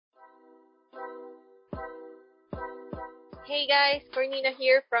Hey guys, Cornina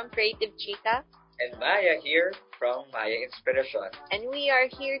here from Creative Chica. And Maya here from Maya Inspiration. And we are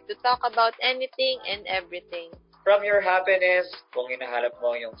here to talk about anything and everything. From your happiness, kung hinahanap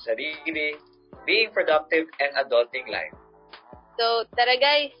mo yung sarili, being productive, and adulting life. So, tara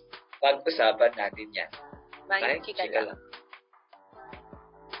guys! Pag-usapan natin yan. Maya Chica lang.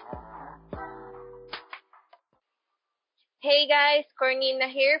 Hey guys, Cornina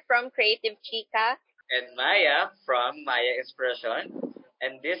here from Creative Chica. And Maya from Maya Inspiration.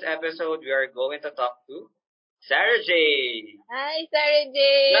 And this episode, we are going to talk to Sarah J. Hi, Sarah J.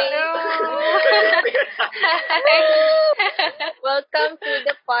 Hello. Welcome to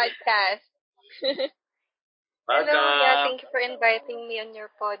the podcast. Welcome. Hello, thank you for inviting me on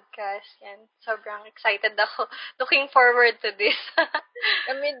your podcast. Yan, sobrang excited ako. Looking forward to this.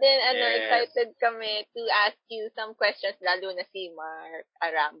 Kami din, Yes. excited kami to ask you some questions, lalo na si Mark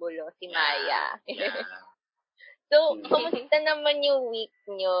Arambulo, si Maya. Yeah. So, kamusta naman yung week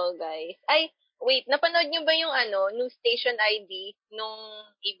nyo, guys? Ay, wait, napanood nyo ba yung News Station ID nung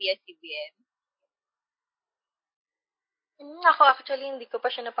ABS-CBN? Ako actually hindi ko pa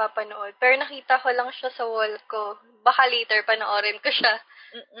siya napapanood. Pero nakita ko lang siya sa wall ko. Baka later panoorin ko siya.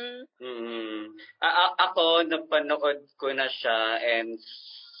 Ako, napanood ko na siya and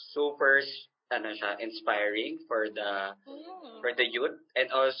super inspiring for the youth.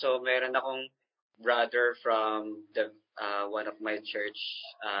 And also, meron akong brother from the one of my church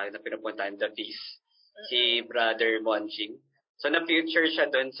na pinupuntahan, the Feast, si Brother Monching. So, na-feature siya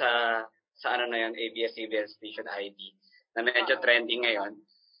doon sa ABS-CBN Station ID na medyo trending ngayon.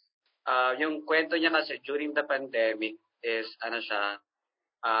 Yung kwento niya kasi during the pandemic is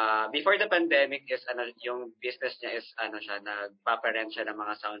before the pandemic is yung business niya is nagpaparent siya ng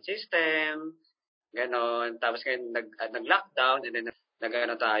mga sound system, ganon. Tapos ngayon nag-lockdown and then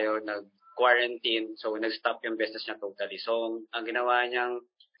nag-quarantine. So nag-stop yung business niya totally. So ang ginawa niyang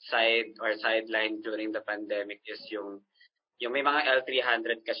sideline during the pandemic is yung may mga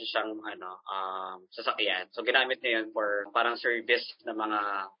L300 kasi siyang sasakyan. So ginamit niya yun for parang service na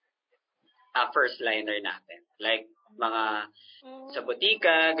mga first liner natin. Like mga sa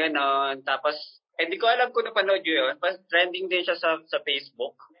butika, ganon. Tapos hindi ko alam kung napanood yun. Trending din siya sa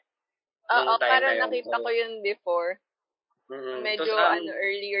Facebook. Oo, parang nakita ko yun before. Medyo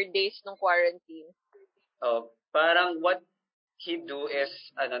earlier days ng quarantine. Parang what he do is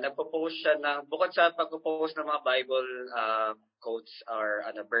nagpo-post siya ng bukod sa pagpo-post ng mga Bible quotes or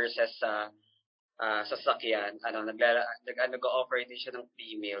verses sa sasakyan, nag-offer din siya ng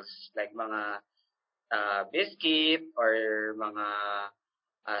free meals like mga biscuit or mga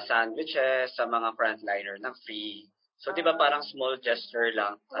sandwiches sa mga frontliner ng free. So 'di ba parang small gesture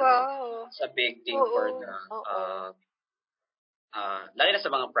lang sa big thing for the lalo na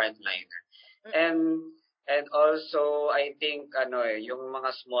sa mga frontliner. And also, I think, yung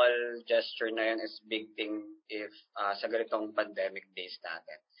mga small gesture na yun is big thing if sa ganitong pandemic days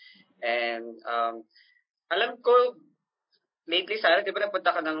natin. And, alam ko, lately, Sarah, di ba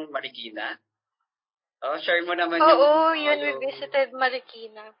napunta ka ng Marikina? Share mo naman we visited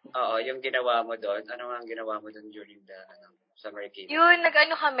Marikina. Oo, yung ginawa mo doon. Ano ang ginawa mo doon during sa Marikina? Yun,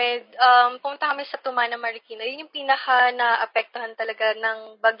 kami, pumunta kami sa Tumana, Marikina. Yun yung pinaka na-apektuhan talaga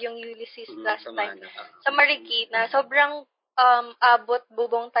ng bagyong Ulysses last time. Sa Marikina, sobrang abot,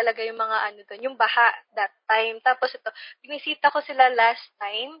 bubong talaga yung mga doon, yung baha that time. Tapos ito, binisita ko sila last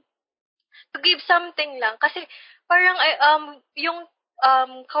time to give something lang. Kasi parang yung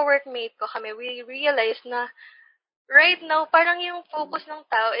ka-workmate ko kami, we realized na right now, parang yung focus ng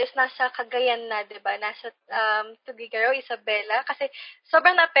tao is nasa Cagayan na, di ba? Nasa Tuguegarao, Isabela. Kasi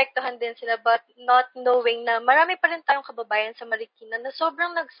sobrang naapektuhan din sila but not knowing na marami pa rin tayong kababayan sa Marikina na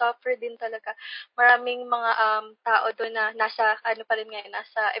sobrang nag-suffer din talaga. Maraming mga tao doon na nasa, pa rin ngayon,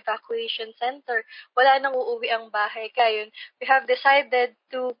 nasa evacuation center. Wala nang uuwi ang bahay. Kaya yun, we have decided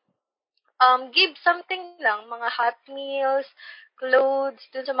to give something lang, mga hot meals, clothes,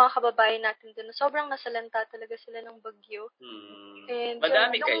 dun sa mga kababayan natin dun. Sobrang nasalanta talaga sila ng bagyo. And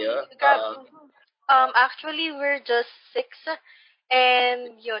madami kayo? Actually, we're just 6.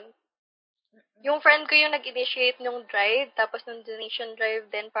 And yun. Yung friend ko yung nag-initiate ng drive, tapos ng donation drive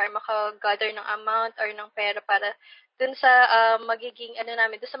din para maka-gather ng amount or ng pera para dun sa magiging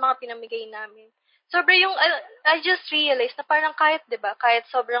namin, dun sa mga pinamigay namin. Sobra yung, I just realized na parang kahit, di ba, kahit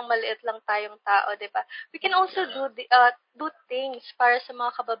sobrang maliit lang tayong tao, di ba, we can also do things para sa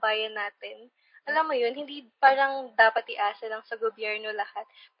mga kababayan natin. Alam mo yun, hindi parang dapat iasa lang sa gobyerno lahat,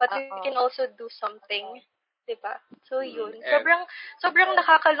 but we can also do something, di ba? So yun, sobrang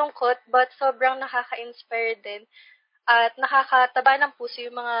nakakalungkot, but sobrang nakaka-inspire din. At nakakataba ng puso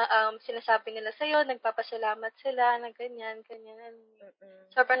yung mga sinasabi nila sa'yo, nagpapasalamat sila na ganyan.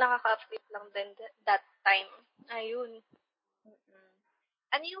 Sobrang nakaka-uplift lang din that time. Ayun.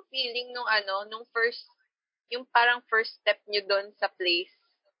 Ano yung feeling nung yung parang first step nyo doon sa place?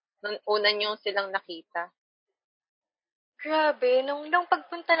 Nung una nyo silang nakita? Grabe, nung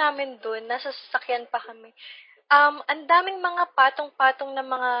pagpunta namin doon, nasa sasakyan pa kami. Ang daming mga patong-patong na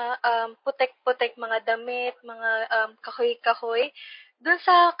mga putek-putek, mga damit, mga kahoy-kahoy doon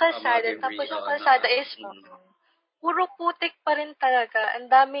sa kalsada. Tapos yung kalsada is puro putik pa rin talaga. Ang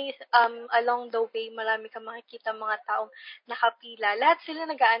dami along the way, marami kang makikita mga taong nakapila. Lahat sila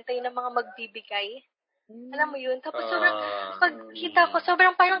nag-aantay ng mga magbibigay. Alam mo yun? Tapos sobrang, pagkita ko,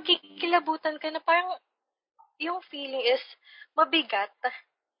 sobrang parang kikilabutan ka na parang yung feeling is mabigat.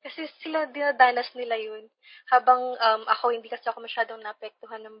 Kasi sila dinadanas nila yun. Habang ako, hindi kasi ako masyadong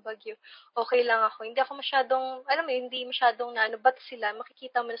naapektuhan ng bagyo. Okay lang ako. Hindi ako masyadong, alam mo, hindi masyadong ba't sila,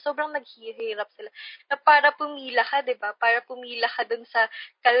 makikita mo na sobrang naghihirap sila. Na para pumila ka, di ba? Para pumila ka dun sa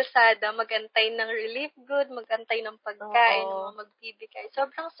kalsada, magantay ng relief good, magantay ng pagkain, ng mga magbibigay.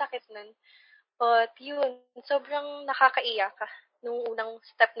 Sobrang sakit nun. But yun, sobrang nakakaiyak ka nung unang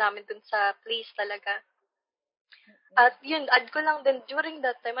step namin dun sa place talaga. At yun, add ko lang din, during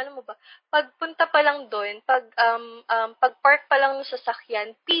that time, alam mo ba, pagpunta pa lang doon, pag-park pa lang ng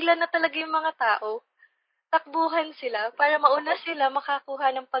sasakyan, pila na talaga yung mga tao. Takbuhan sila para mauna sila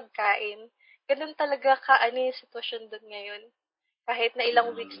makakuha ng pagkain. Ganun talaga yung sitwasyon doon ngayon. Kahit na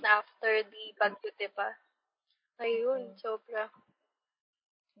ilang weeks na after the bagyo, diba? Ayun, sobra.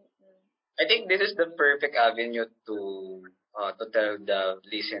 I think this is the perfect avenue to tell the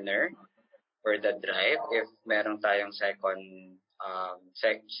listener for the drive if meron tayong second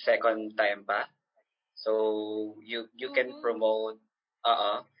time pa. So you can promote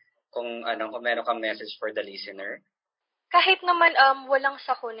kung meron kang message for the listener. Kahit naman walang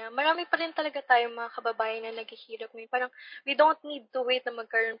sakuna, marami pa rin talaga tayong mga kababayan na naghihirap ngayon. Parang we don't need to wait na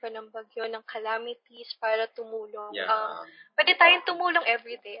magkaroon pa ng bagyo, ng calamities para tumulong. Yeah. Pwede tayong tumulong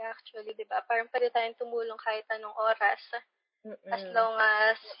everyday actually, 'di ba? Parang pwede tayong tumulong kahit anong oras. As long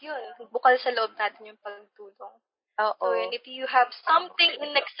as yun, bukal sa loob natin yung pagtulong. So yun, if you have something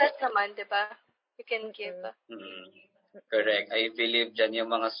in excess naman, 'di ba? You can give. Correct. I believe dyan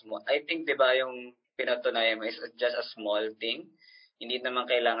yung mga small, I think 'di ba yung pinatunayan mo is just a small thing. Hindi naman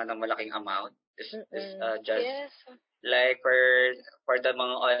kailangan ng malaking amount. It's just like for the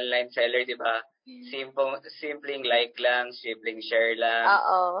mga online seller, 'di ba? Simpleng like lang, simpleng share lang.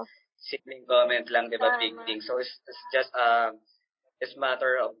 Simpleng comment lang, 'di ba? Big thing. So it's just it's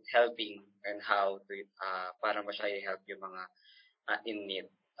matter of helping and how to para mo siya i-help yung mga in need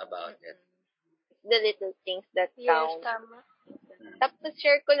about it. The little things that count. Yes, tama. Tapos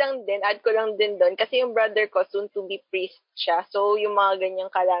add ko lang din doon, kasi yung brother ko, soon to be priest siya. So, yung mga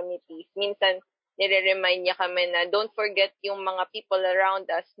ganyang calamities, minsan, nire-remind niya kami na don't forget yung mga people around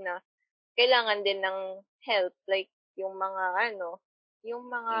us na kailangan din ng help. Like, yung mga, yung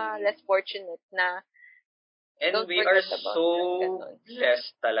mga less fortunate na and we are so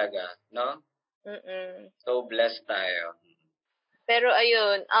blessed talaga, no? So blessed tayo. Pero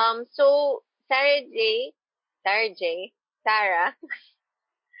ayun, so, Sarah.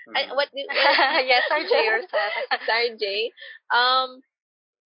 What yes, RJ or Sarah. Sarah J.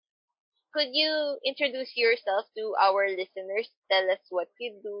 Could you introduce yourself to our listeners? Tell us what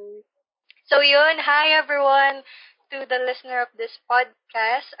you do. So yun, hi everyone to the listener of this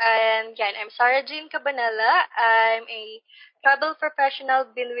podcast. And yan, I'm Sarah Jean Cabanela. I'm a travel professional,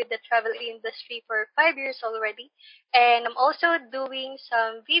 been with the travel industry for 5 years already. And I'm also doing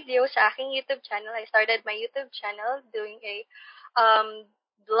some videos sa aking YouTube channel. I started my YouTube channel doing a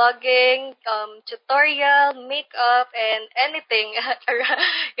vlogging, tutorial, makeup, and anything.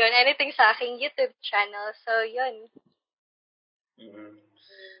 Yun, anything sa aking YouTube channel. So yun.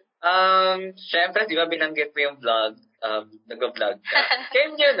 Syempre, di ba binanggit mo yung vlog, nag-vlog ka.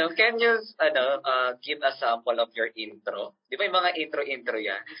 Can you give a sample of your intro? Di ba yung mga intro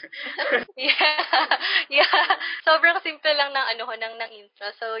yan? yeah. Sobrang simple lang ng intro.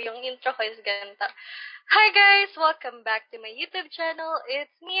 So, yung intro ko is ganito. Hi guys! Welcome back to my YouTube channel.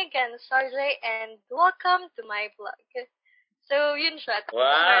 It's me again, Sarjay, and welcome to my vlog. So, yun siya.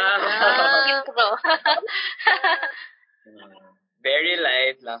 Wow! Intro. Very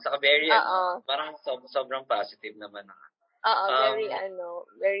light lang. Saka very, parang sobrang positive naman.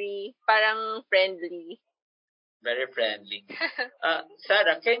 Very, parang friendly. Very friendly.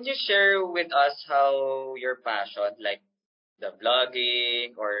 Sarah, can you share with us how your passion, like the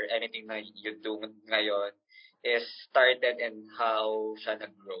vlogging or anything na you do ngayon, is started and how siya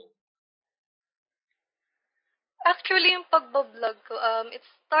nag-grow? Actually, yung pagbablog ko, it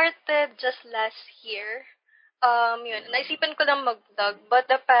started just last year. Yun, naisipan ko lang mag-vlog, but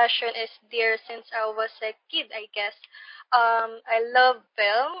the passion is there since I was a kid, I guess. I love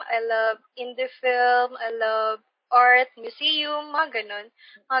film, I love indie film, I love art, museum, mga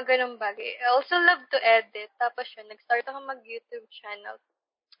ganun bagay. I also love to edit. Tapos yun, nag-start ako mag-YouTube channel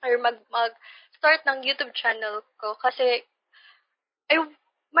or mag-start ng YouTube channel ko kasi ay,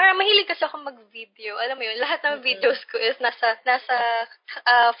 mahilig kasi ako mag-video. Alam mo yun, lahat ng videos ko is nasa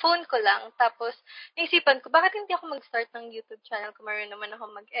phone ko lang. Tapos, naisipan ko, bakit hindi ako mag-start ng YouTube channel kung meron naman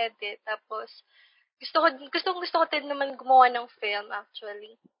ako mag-edit. Tapos, gusto ko din naman gumawa ng film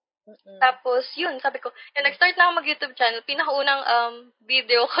actually. Tapos, yun, sabi ko, nag-start na ako mag-YouTube channel. Pinakaunang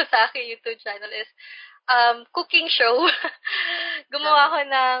video ko sa aking YouTube channel is cooking show. Gumawa ako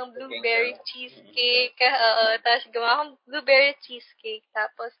ng blueberry cheesecake. Tapos gumawa akong blueberry cheesecake.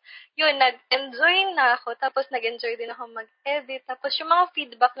 Tapos, yun, nag-enjoy na ako. Tapos, nag-enjoy din ako mag-edit. Tapos, yung mga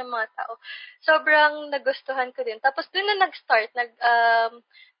feedback ng mga tao, sobrang nagustuhan ko din. Tapos, dun na nag-start.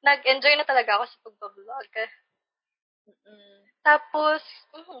 Nag-enjoy na talaga ako sa pagbablog. Tapos,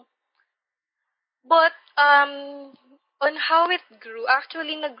 but, on how it grew,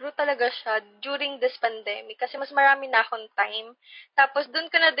 actually, nag-grew talaga siya during this pandemic kasi mas marami na akong time. Tapos, dun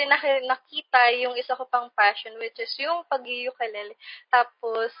ko na din nakita yung isa ko pang passion, which is yung pag-ukulele.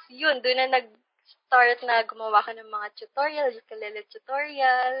 Tapos, yun, dun na nag-start na gumawa ka ng mga tutorial, ukulele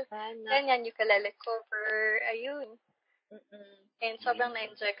tutorial, ganyan, ukulele cover, ayun. And sobrang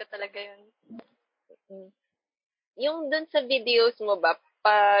na-enjoy ko talaga yun. Yung dun sa videos mo ba,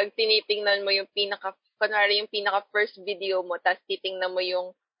 pag tinitingnan mo yung kunwari yung pinaka-first video mo, tapos titingnan mo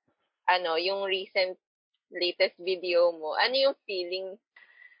yung, yung latest video mo, ano yung feeling?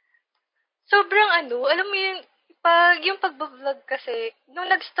 Sobrang alam mo yun, yung pagbablog kasi, nung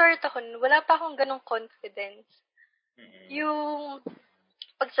nag-start ako, wala pa akong ganong confidence. Yung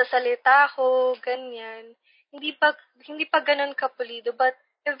pagsasalita ko, ganyan, hindi pa ganon kapulido, but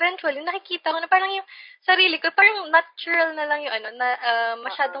eventually, nakikita ko na parang yung sarili ko, parang natural na lang yung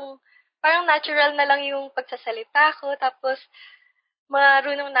masyadong, parang natural na lang yung pagsasalita ko, tapos,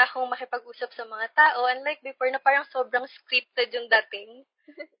 marunong na akong makipag-usap sa mga tao, unlike before na parang sobrang scripted yung dating.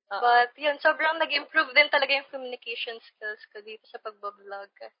 But, yun, sobrang nag-improve din talaga yung communication skills ko dito sa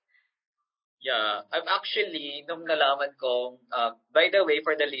pagbablog. Yeah, I'm actually, nung nalaman ko, by the way,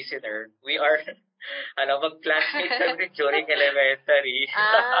 for the listener, we are, mag-classmates kami during elementary.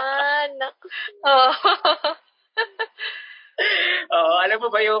 Naku. Oo, alam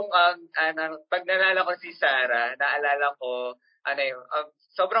mo ba yung, pag nalala ko si Sarah, naalala ko,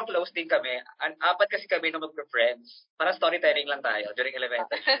 sobrang close din kami. Apat kasi kami nung magpe-friends. Para storytelling lang tayo during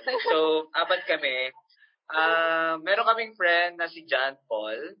elementary. So, apat kami. Meron kaming friend na si John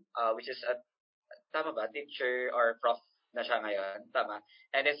Paul, which is tama ba? Teacher or prof na siya ngayon. Tama.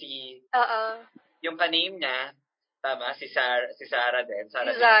 And then yung ka-name niya, tama, si Sarah din.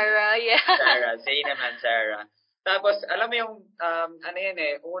 Sarah, yeah. Sarah, Zay naman, Sarah. Tapos, alam mo yung,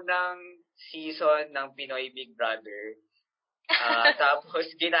 unang season ng Pinoy Big Brother. Tapos,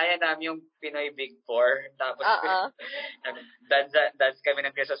 ginaya namin yung Pinoy Big Four. Tapos, dance kami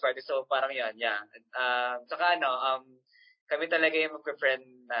ng Christmas party. So, parang yun, yeah. Saka, kami talaga yung mag-friend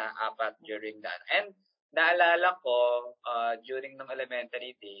na apat during that. And, naalala ko, during ng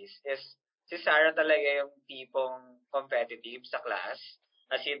elementary days, is si Sarah talaga yung tipong competitive sa class.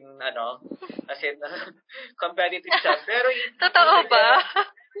 As in, competitive siya. Pero, totoo ba?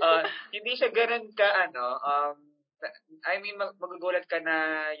 hindi siya ganun ka, I mean, magugulat ka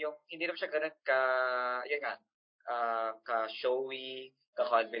na yung, hindi naman siya ganun ka, yun nga, ka-showy,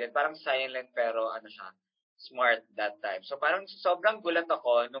 ka-confident. Parang silent, pero siya, smart that time. So, parang sobrang gulat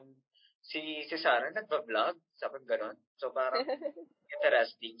ako nung si Sarah nagba-vlog. Sabi ganun. So, parang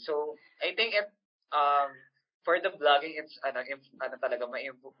interesting. So, I think for the vlogging, it's, talaga, may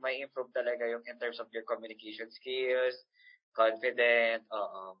improve talaga yung in terms of your communication skills, confident,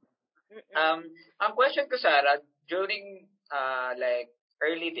 ang question ko, Sarah, during, like,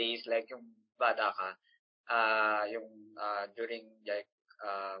 early days, like, yung bata ka, during, like,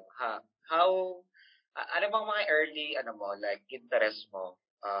 ano bang mga early, like, interest mo,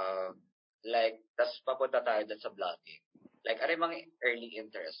 like, tas papunta tayo dun sa vlogging. Like, ano yung mga early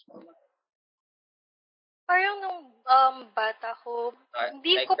interest mo? Parang nung bata ko,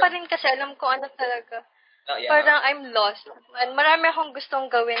 hindi like ko pa rin kasi alam kung ano talaga. Yeah. Parang I'm lost. And marami akong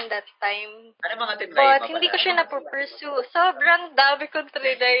gustong gawin that time. Ano mga tinry mo? But hindi ko siya napupursue. Sobrang dami kong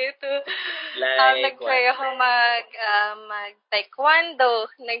trinay ito. Like nag-try ako mag-taekwondo.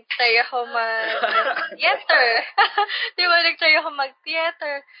 Nag-try ako mag-theater. Di ba, nag-try ako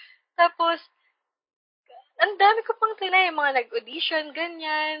mag-theater. Tapos, ang dami ko pang trinay, mga nag-audition,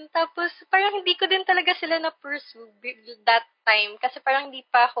 ganyan. Tapos, parang hindi ko din talaga sila na-pursue that time. Kasi parang hindi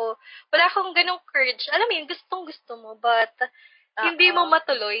pa ako, wala akong ganong courage. Alam mo yun, gustong-gusto mo, but hindi mo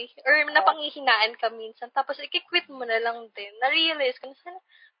matuloy or napanghihinaan ka minsan. Tapos, i-quit mo na lang din. Na-realize ko na sana,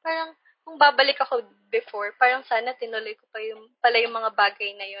 parang, kung babalik ako before, parang sana tinuloy ko pa pala yung mga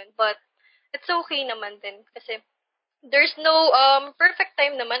bagay na yun. But, it's okay naman din. Kasi, there's no perfect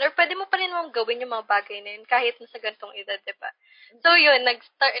time naman or pwede mo pa rin mong gawin yung mga bagay na yun kahit nasa gantong edad, diba? So, yun,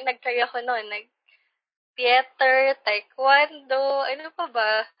 nag-try ako noon. Nag-theater, taekwondo, ano pa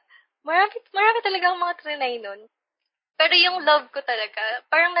ba? Marami talaga ang mga trinay nun. Pero yung love ko talaga,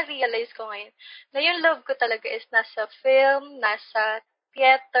 parang na-realize ko ngayon, na yung love ko talaga is nasa film, nasa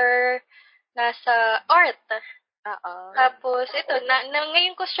theater, nasa art. Tapos, ito,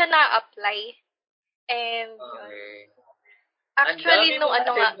 ngayon ko siya na-apply. And, Okay. actually, nung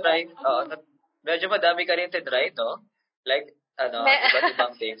ano nga. Medyo madami ka rin tinry, no? Like, iba't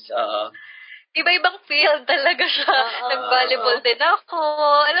ibang things. Iba-ibang field talaga siya. Nag-volleyball din ako.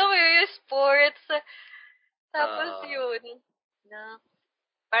 Alam mo yung sports. Tapos yun.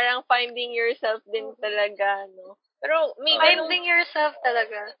 Parang finding yourself din talaga, no? Pero may finding yourself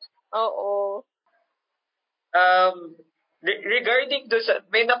talaga. Oo. Regarding do sa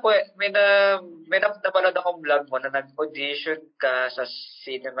may napanood akong vlog mo na nag-audition ka sa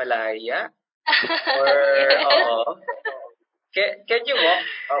Cinemalaya or Can you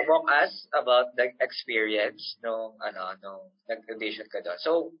walk us about the experience nung nag-audition ka doon?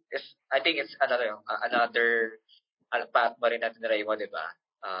 So, I think it's another path mo rin natin na mo, 'di ba?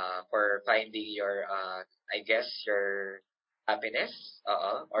 For finding your I guess your happiness,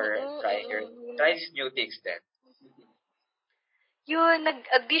 or trying new things then. Yun,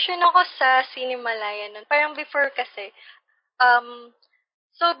 nag-audition ako sa Cinemalaya nun. Parang before kasi,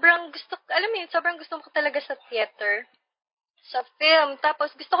 sobrang gusto ko talaga sa theater, sa film.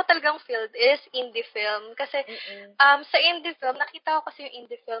 Tapos, gusto ko talagang field is indie film. Kasi, sa indie film, nakita ko kasi yung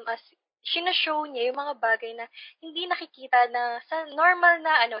indie film as sinashow niya yung mga bagay na hindi nakikita na sa normal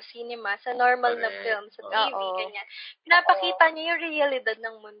na cinema, sa normal na film, sa TV, ganyan. Pinapakita niya yung realidad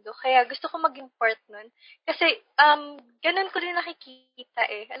ng mundo. Kaya gusto ko maging part nun. Kasi, ganun ko rin nakikita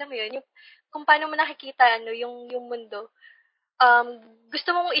eh. Alam mo yun, yung, kung paano mo nakikita yung mundo. Gusto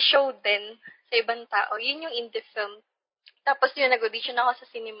mong i-show din sa ibang tao. Yun yung indie film. Tapos yun, nag-audition ako sa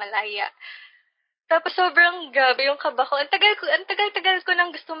Cinemalaya. Tapos sobrang grabe yung kaba ko. Ang tagal ko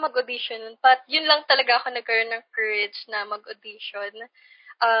nang gusto mag-audition. But yun lang talaga ako nagkaroon ng courage na mag-audition.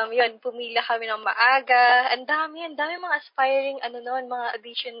 Yun, pumila kami ng maaga. Ang dami mga aspiring, mga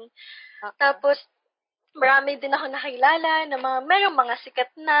audition. Tapos, marami din ako nakilala na merong mga sikat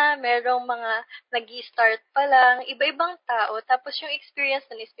na, merong mga nag-i-start pa lang, iba-ibang tao. Tapos yung experience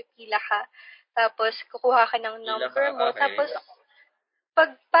nun is pipila ka. Tapos, kukuha ka ng number mo. Okay. Tapos,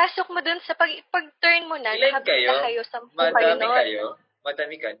 pagpasok mo dun sa pag-turn mo na, nakapila kayo, 10 kayo nun.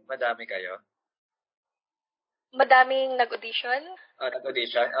 Madami kayo? Madaming nag-audition?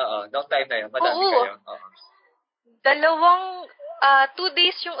 Nag-audition? Oo. Noong time na yun, madami kayo? Oo. 2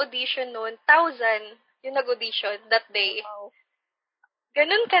 days yung audition noon, 1,000 yung nag-audition that day. Wow.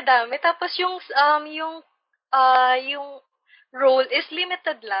 Ganun kadami. Tapos yung role is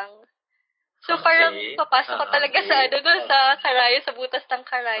limited lang. So, parang papasok ko talaga sa sa karayo, sa butas ng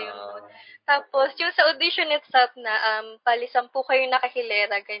karayo nun. Tapos, yung sa audition itself na, pali 10 kayo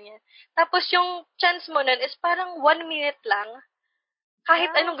nakahilera, ganyan. Tapos, yung chance mo nun is parang 1 minute lang. Kahit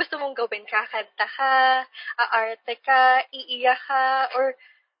anong gusto mong gawin, kakanta ka, aarte ka, iiyak ka, or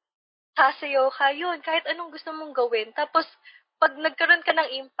sasayaw ka, yun, kahit anong gusto mong gawin. Tapos, pag nagkaroon ka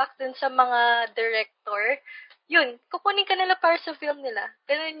ng impact dun sa mga director, yun, kukunin ka nila para sa film nila.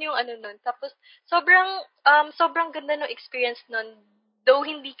 Ganun yung nun. Tapos, sobrang ganda ng experience nun. Though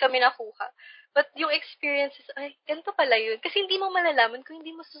hindi kami nakuha. But yung experiences, ay, ganito pala yun. Kasi hindi mo malalaman kung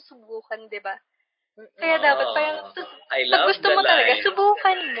hindi mo susubukan, di ba? Kaya dapat parang, pag gusto mo talaga,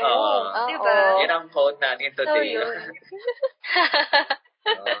 subukan mo. Di ba? Yan ang quote natin today. So, yun.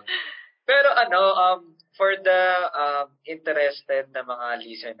 Pero for the interested na mga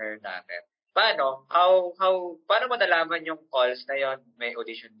listener natin, paano mo nalaman yung calls na yon? May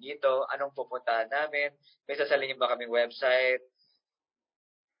audition dito, anong pupuntahan namin? May sasalingin ba kaming website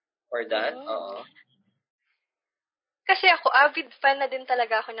or that? Oo. Kasi ako, avid fan na din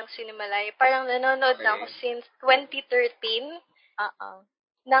talaga ako ng Cinemalaya. Parang nanonood na ako since 2013.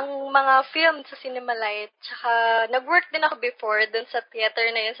 Ng mga film sa Cinemalaya. Tsaka, nag-work din ako before dun sa theater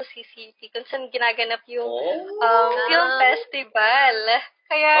na yun sa CCP kung saan ginaganap yung film festival.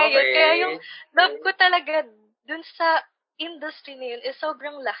 Kaya yun, yung love ko talaga dun sa industry na yun is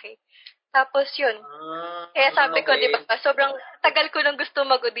sobrang laki. Tapos yun. Kaya sabi ko, Okay. di ba, sobrang tagal ko nang gusto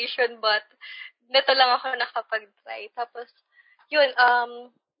mag-audition but neto lang ako nakapag-try. Tapos, yun,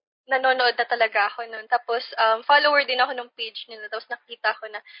 nanonood na talaga ako nun. Tapos, follower din ako ng page nila. Tapos, nakita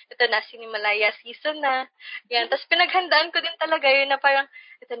ko na, ito na, Sinimalaya season na. Yan. Tapos, pinaghandaan ko din talaga yun na parang,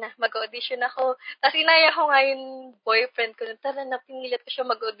 ito na, mag-audition ako. Tapos, inaya ko nga yung boyfriend ko. Tara na, pinilit ko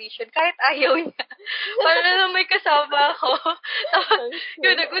siya mag-audition. Kahit ayaw niya. Para na may kasama ako. Tapos,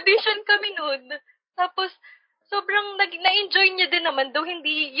 yun, nag-audition kami nun. Tapos, sobrang na-enjoy niya din naman, though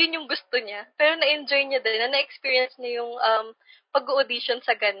hindi yun yung gusto niya. Pero na-enjoy niya din, na-experience niya yung pag-audition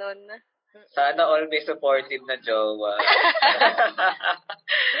sa ganun. Sana all may supportive na jowa.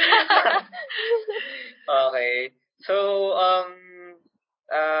 Okay. So,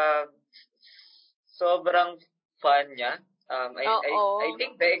 uh, sobrang fun niya. I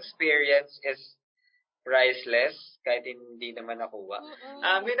think the experience is priceless kahit hindi naman nakuha.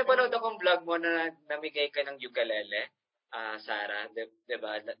 May napanood akong vlog mo na namigay ka ng ukulele, Sarah,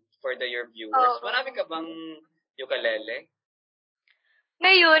 diba? For your viewers. Marami ka bang ukulele?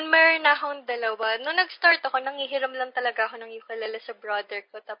 Ngayon, meron na akong dalawa. Nung nag-start ako, nanghihiram lang talaga ako ng ukulele sa brother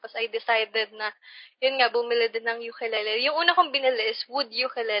ko. Tapos, I decided na, yun nga, bumili din ng ukulele. Yung una kong binili is wood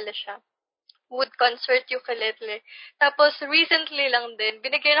ukulele siya. Wood concert ukulele. Tapos, recently lang din,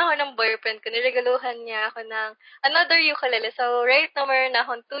 binigyan ako ng boyfriend ko. Niregaluhan niya ako ng another ukulele. So, right now, meron na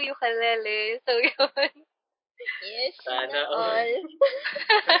akong 2 ukulele. So, yun. Yes, sana all.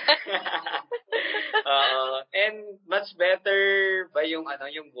 And much better ba yung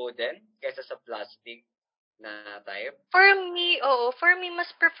wooden kaysa sa plastic na type? For me, oo. For me,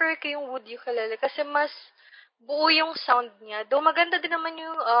 mas prefer ko yung wood ukulele kasi mas buo yung sound niya. Though maganda din naman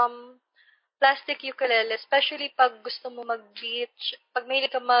yung plastic ukulele, especially pag gusto mo mag-beach, pag mahilig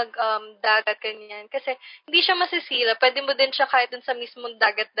ka dagat, ganyan. Kasi hindi siya masisila. Pwede mo din siya kahit dun sa mismong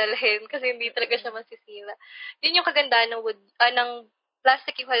dagat dalhin kasi hindi talaga siya masisila. Yun yung kagandahan ng ng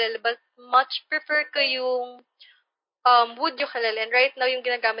plastic ukulele, but much prefer ko yung wood ukulele. And right now, yung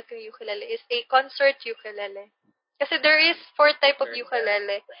ginagamit kong ukulele is a concert ukulele. Kasi there is 4 type of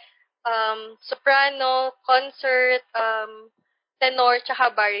ukulele. Soprano, concert, tenor,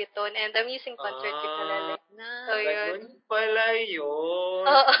 tsaka baritone. And I'm using concert ukulele. So, yun. Ganun pala yun.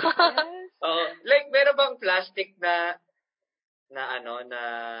 Oo. Like, meron bang plastic na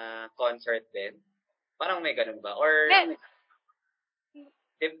concert din? Parang may ganun ba? Or,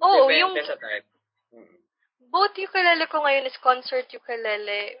 depende sa type. Both ukulele ko ngayon is concert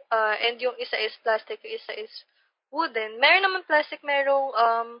ukulele. And yung isa is plastic, yung isa is wooden. Meron naman plastic, merong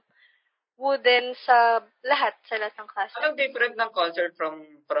wooden sa lahat ng klase. Anong different ng concert from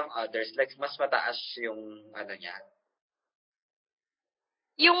others? Like, mas mataas yung niya?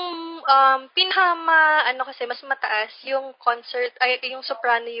 Yung kasi mas mataas yung concert, ay yung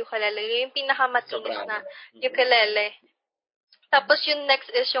soprano ukulele, yung pinakamatinis na ukulele. Tapos yung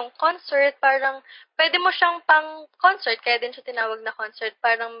next is yung concert, parang pwede mo siyang pang concert, kaya din siya tinawag na concert,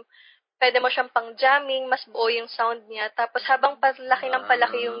 parang pwede mo siyang pang jamming, mas buo yung sound niya. Tapos habang palaki ng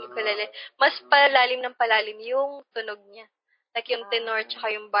palaki yung ukulele, mas palalim ng palalim yung tunog niya. Like yung tenor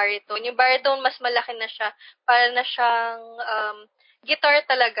tsaka yung baritone. Yung baritone mas malaki na siya, para na siyang guitar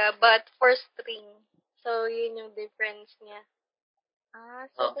talaga, but for string. So, yun yung difference niya.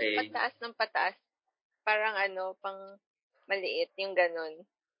 So kung pataas ng pataas, parang pang maliit, yung ganun.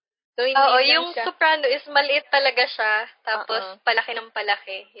 So, hindi lang yung siya... soprano is maliit talaga siya, tapos palaki ng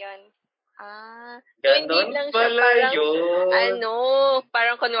palaki. Yun. So hindi lang siya parang,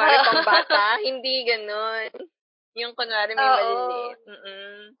 parang kunwari pang bata, hindi ganon. Yung kunwari may maliliit.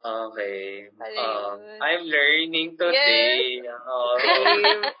 Okay. I'm learning today. Yes.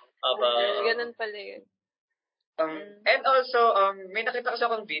 Ganun pala yun. And also, may nakita kasi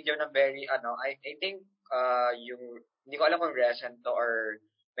akong video na very, I think, yung, hindi ko alam kung recent to or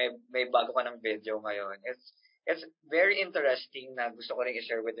may bago ka ng video ngayon. It's very interesting na gusto ko rin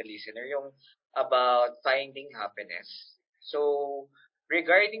i-share with the listener yung about finding happiness. So,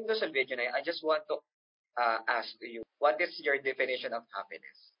 regarding to sa video na yun, I just want to ask you, what is your definition of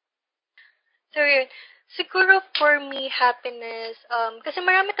happiness? So, yun. Siguro for me, happiness, kasi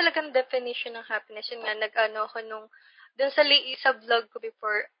marami talagang definition ng happiness. Yun nga, ako dun sa vlog ko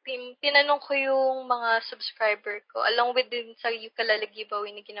before, tinanong ko yung mga subscriber ko, along with din sa ukulele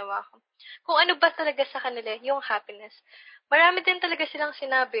giveaway na ginawa ko, kung ano ba talaga sa kanila yung happiness. Marami din talaga silang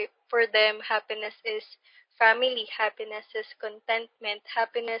sinabi, for them, happiness is family, happiness is contentment,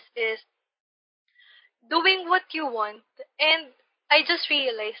 happiness is doing what you want. And I just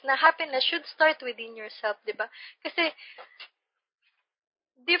realized na happiness should start within yourself, di ba? Kasi,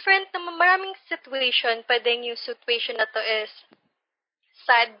 maraming situation, pwedeng yung situation na to is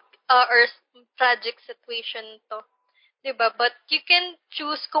sad, or tragic situation to. 'Di ba? But you can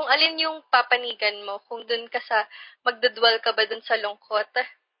choose kung alin yung papanigan mo, kung dun ka sa magdudwal ka ba dun sa lungkot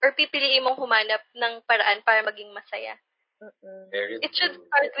or pipiliin mong humanap ng paraan para maging masaya. It should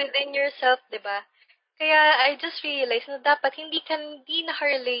start within yourself, 'di ba? Kaya I just realized na dapat hindi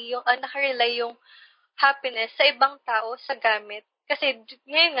nakarelay yung happiness sa ibang tao, sa gamit. Kasi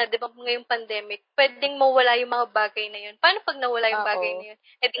ngayon nga, 'di ba, ngayong pandemic, pwedeng mawala yung mga bagay na yun. Paano pag nawala yung bagay na yun?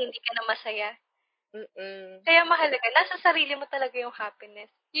 Eh di hindi ka na masaya. Kaya mahalaga, nasa sarili mo talaga yung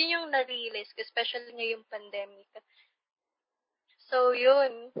happiness. Yun yung na-realize ko, especially ngayong pandemic. So,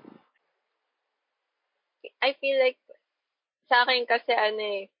 yun. I feel like, sa akin kasi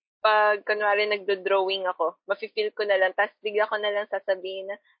pag kunwari nagdo-drawing ako, mafe-feel ko na lang, tapos bigla ko na lang sasabihin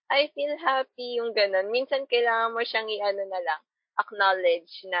na, I feel happy, yung ganun. Minsan kailangan mo siyang na lang,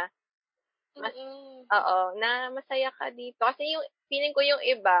 acknowledge na, na masaya ka dito. Kasi yung, feeling ko yung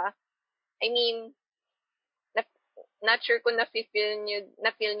iba, I mean, not sure kung na-feel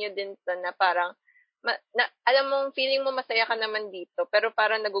nyo din to na parang, alam mo, feeling mo masaya ka naman dito, pero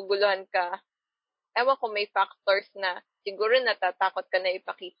parang naguguluhan ka. Ewan ko, may factors na siguro natatakot ka na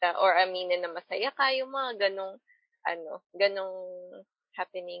ipakita or aminin na masaya ka, yung mga ganong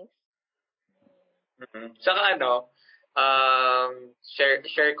happenings. Saka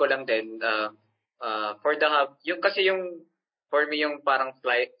share ko lang din, for the for me yung parang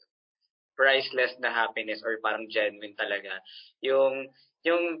priceless na happiness or parang genuine talaga. Yung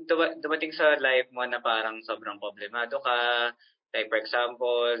dumating sa life mo na parang sobrang problemado ka, like for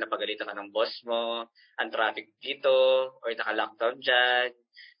example, napagalitan ka ng boss mo, ang traffic dito, or naka-lockdown dyan,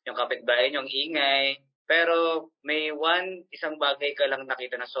 yung kapitbahay nyo, ang ingay, pero may isang bagay ka lang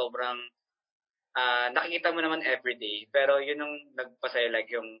nakita na sobrang nakikita mo naman everyday, pero yun yung nagpasaya, like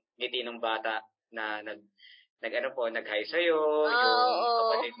yung ngiti ng bata na nag-hi sa'yo, yung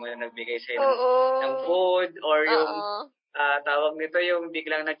kapatid mo na nagbigay sa'yo ng food, or yung tawag nito, yung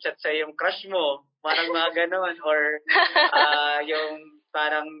biglang nag-chat sa'yo yung crush mo, parang mga ganon, or yung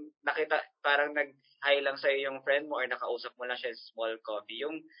parang parang nag-hi lang sa'yo yung friend mo, or nakausap mo lang siya sa small coffee.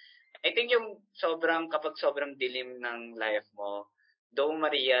 I think yung kapag sobrang dilim ng life mo, doon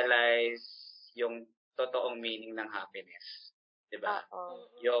ma-realize yung totoong meaning ng happiness. Diba?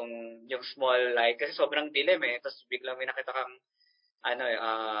 Yung small light, kasi sobrang dilim tapos biglang may nakita kang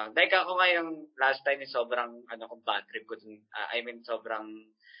like ako ngayong last time sobrang bad trip ko dun, sobrang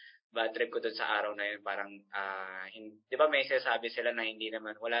bad trip ko dun sa araw na yun, parang di ba may sinasabi sila na hindi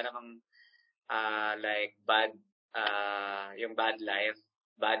naman, wala namang like bad yung bad life,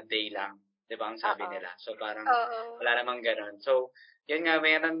 bad day lang, di ba ang sabi nila, so parang wala namang ganun. So yun nga,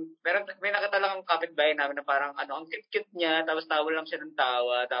 may nakita lang ang kapitbahay namin na parang ang cute niya, tapos tawa lang siya ng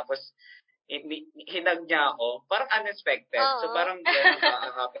tawa, tapos hinag niya ako, parang unexpected. So parang yan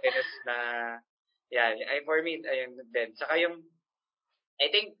ang happiness na for me, ayun din. Saka yung, I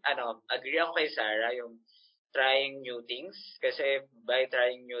think, agree ako kay Sarah, yung trying new things, kasi by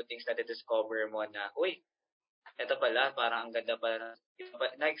trying new things, na-discover mo na, uy, ito pala, parang ang ganda pala,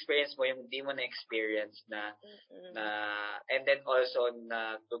 na-experience mo yung hindi mo na-experience na and then also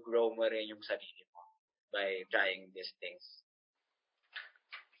na to grow mo rin yung sarili mo by trying these things.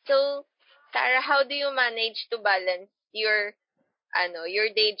 So, Sarah, how do you manage to balance your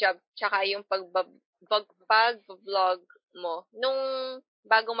day job tsaka yung pag-vlog mo nung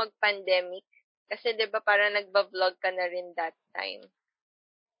bago mag-pandemic? Kasi 'di ba parang nagba-vlog ka na rin that time.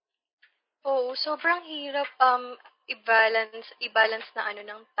 Oo, sobrang hirap i-balance na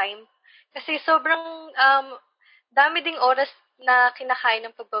ng time. Kasi sobrang dami ding oras na kinakain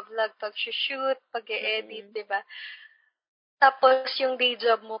ng pagba-vlog, pag-shoot, pag-e-edit, 'di ba? Tapos yung day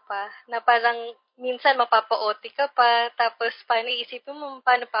job mo pa, na parang minsan mapapa-OT ka pa, tapos paano iisipin mo,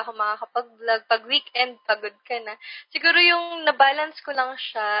 paano pa ako makakapag-vlog, pag weekend, pagod ka na. Siguro yung na-balance ko lang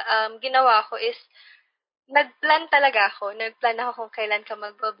siya, ginawa ko is, nag-plan talaga ako. Nag-plan ako kung kailan ka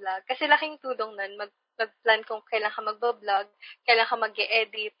magbo-vlog. Kasi laking tulong nun, mag-plan kung kailan ka magbo-vlog, kailan ka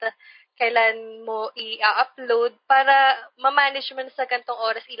mag-e-edit, kailan mo i-upload, para ma-manage mo na sa gantong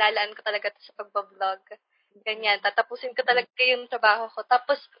oras, ilalaan ko talaga sa pagbo-vlog. Ganyan, tatapusin ko talaga yung trabaho ko.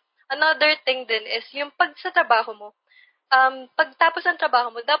 Tapos, another thing din is, yung pag sa trabaho mo, pagtapos ng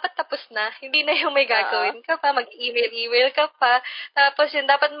trabaho mo, dapat tapos na. Hindi na yung may gagawin ka pa, mag-email ka pa. Tapos yun,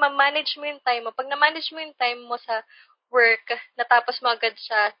 dapat ma-manage mo yung time mo. Pag na-manage mo yung time mo sa work, natapos mo agad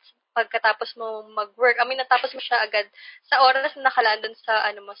siya pagkatapos mo mag-work. Natapos mo siya agad sa oras na nakalaan dun sa,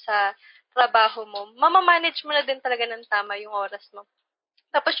 sa trabaho mo. Mamamanage mo na din talaga ng tama yung oras mo.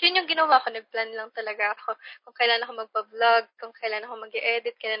 Tapos yun yung ginawa ko, nag-plan lang talaga ako kung kailan ako magpa-vlog, kung kailan ako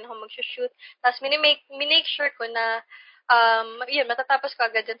mag-edit, kailan ako mag-shoot. Tapos minake sure ko na yun, matatapos ko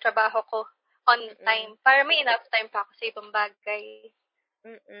agad yung trabaho ko on time. Para may enough time pa ako sa ibang bagay.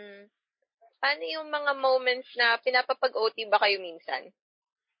 Paano yung mga moments na pinapapag-OT ba kayo minsan?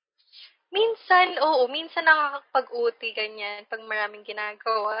 Minsan, oo. Minsan nakakapag-OT ganyan pag maraming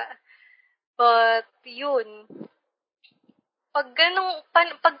ginagawa. But, yun. Pag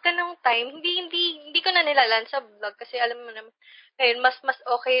ganong time, hindi ko na nilalan sa vlog kasi alam mo naman, ngayon, mas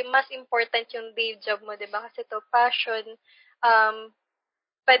okay, mas important yung day job mo, 'di ba? Kasi to passion,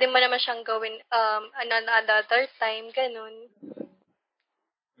 pwede mo naman siyang gawin another time, ganun.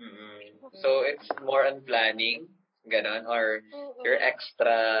 So, it's more on planning, ganon, or your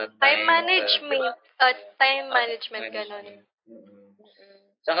extra time management, ganon.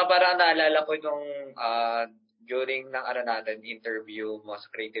 Saka parang naalala ko nung during ng natin, interview mo sa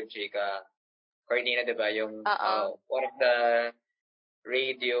Creative Chica, Cornina, di ba? Yung one of the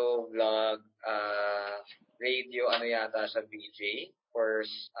radio vlog, radio yata sa BJ, for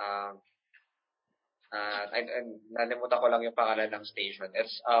nalimutan ko lang yung pangalan ng station.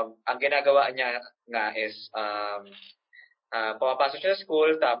 It's ang ginagawa niya nga is pumapasok siya sa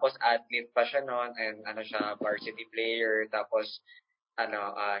school, tapos athlete pa siya noon, and siya varsity player, tapos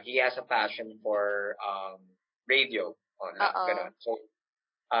he has a passion for radio. Ganun. So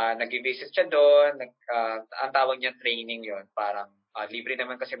nag-visit siya doon, ang tawag niya training 'yon, parang libre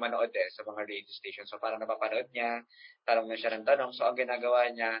naman kasi manood sa mga radio station. So parang napapanood niya, tanong na siya ng tanong. So ang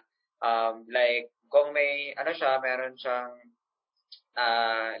ginagawa niya, like kung may meron siyang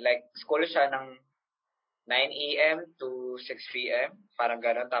like school siya ng 9 a.m. to 6 p.m. parang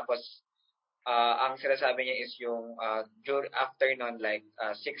gano'n. Tapos ang sinasabi niya is yung during afternoon, like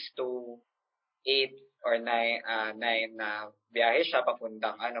 6 to 8 or 9 na biyahe siya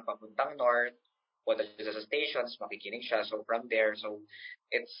papuntang north, punta siya sa stations, makikinig siya. So from there, so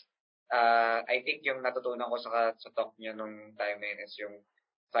it's I think yung natutunan ko sa talk niya nung time na yun is yung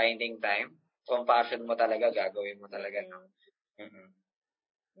finding time. Kung passion mo talaga, gagawin mo talaga. No?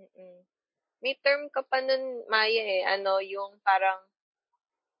 May term ka pa nun, Maya yung parang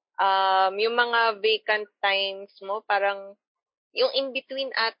yung mga vacant times mo, parang yung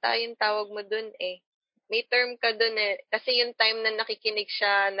in-between ata yung tawag mo dun May term ka dun kasi yung time na nakikinig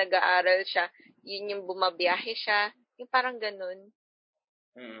siya, nag-aaral siya, yun yung bumabiyahe siya, yung parang ganun.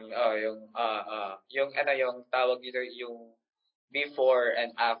 Yung tawag dito yung before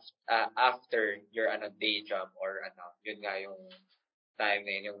and after your day job, or yun nga yung time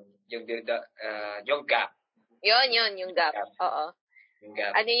na yun, yung gap. Yung gap. Oo. Yung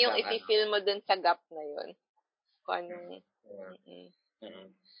gap. Ano yung isi-feel mo dun sa gap na yun? Kung anong...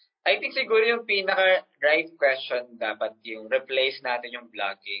 I think siguro yung pinaka-right question dapat yung replace natin yung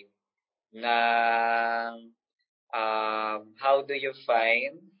vlogging na how do you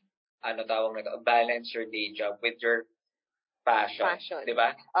find balance your day job with your passion. Di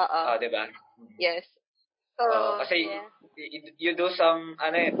ba? Oo. Di ba? Yes. Kasi you do some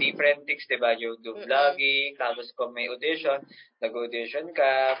different things, di ba? You do vlogging, tapos kung may audition, nag-audition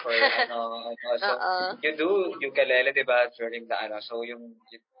ka for so you do ukulele, di ba? During the so yung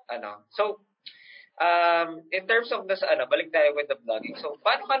so in terms of balik tayo with the vlogging. So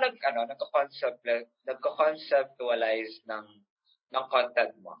paano ka nagko-conceptualize ng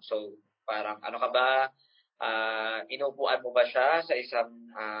content mo? So parang ka ba, inuupuan mo ba siya sa isang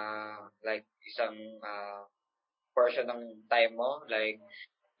portion ng time mo? Like,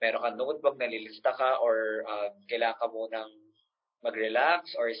 meron kang notebook, nalilista ka, or kailangan ka munang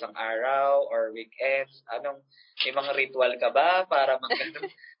mag-relax, or isang araw, or weekends? May mga ritual ka ba para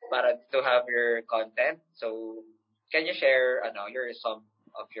para to have your content? So, can you share some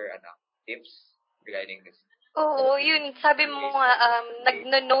of your tips regarding this? Oo, yun. Sabi mo nga,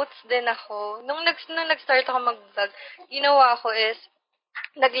 nag-notes din ako. Nung nag-start ako mag-vlog, ginawa ko is,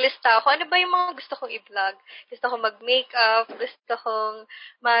 naglista ako, ano ba yung mga gusto kong i-vlog? Gusto kong mag-makeup, gusto kong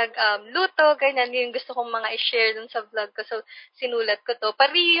mag-luto, ganyan, yung gusto kong mga i-share dun sa vlog ko. So, sinulat ko to.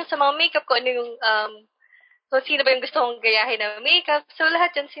 Pari yung sa mga makeup ko, so, sino ba yung gusto kong gayahin na makeup? So,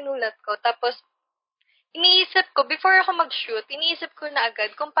 lahat yan sinulat ko. Tapos, iniisip ko, before ako mag-shoot, iniisip ko na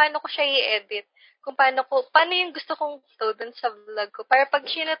agad kung paano ko siya i-edit. Kung paano yung gusto kong to dun sa vlog ko. Para pag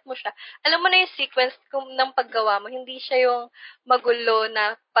sinat mo siya, alam mo na yung sequence ng paggawa mo. Hindi siya yung magulo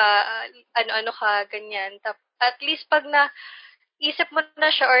na ano-ano ka, ganyan. At least pag isip mo na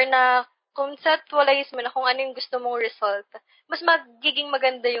siya or na conceptualize mo na kung ano yung gusto mong result, mas magiging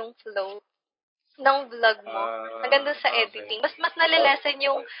maganda yung flow ng vlog mo. Maganda sa editing. Mas nalilesen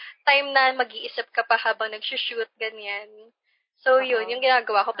yung time na mag-iisip ka pa habang nag-shoot, ganyan. So, yun, yung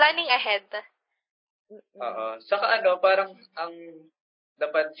ginagawa ko. Planning ahead. Saka parang ang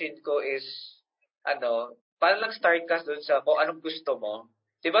napansin ko is paano nag-start ka dun sa kung anong gusto mo?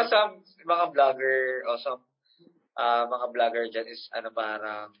 Diba sa mga vlogger o sa mga vlogger dyan is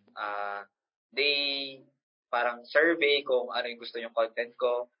parang they parang survey kung ano yung gusto yung content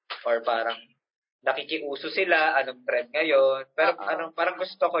ko or parang nakikiuso sila, anong trend ngayon. Pero parang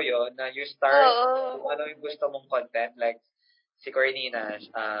gusto ko yon na you start kung ano yung gusto mong content. Like, si Cornina,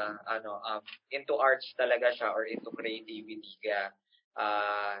 into arts talaga siya or into creativity. Kaya,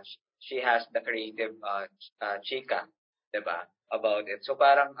 she has the creative chika, diba? About it. So,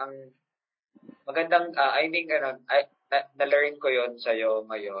 parang ang magandang, I think, na-learn ko yon sa'yo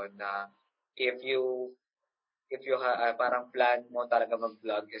ngayon na if you parang plan mo talaga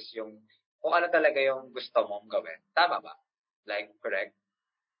mag-vlog is yung kung ano talaga yung gusto mong gawin. Tama ba? Like, correct?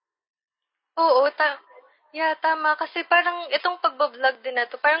 Oo, tama. Kasi parang itong pagbablog din na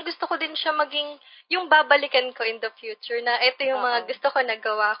to, parang gusto ko din siya maging yung babalikan ko in the future na ito yung mga gusto ko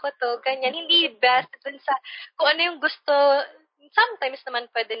nagawa ko to, ganyan. Hindi based dun sa kung ano yung gusto. Sometimes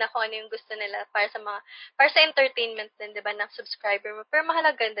naman pwede na kung ano yung gusto nila para sa entertainment din, di ba, ng subscriber mo. Pero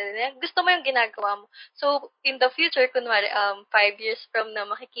mahalaga din, gusto mo yung ginagawa mo. So, in the future, kunwari, 5 years from now,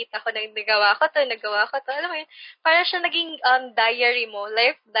 makikita ko na nagawa ko to. Alam mo yun, para siya naging diary mo,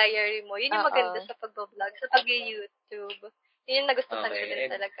 life diary mo. Yun yung maganda sa pag-vlog, sa pag-YouTube. Yun yung nagustuhan ko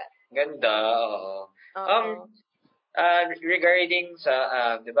din talaga. Ganda, oo. Regarding sa,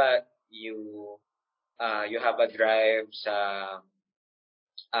 di ba, you have a drive sa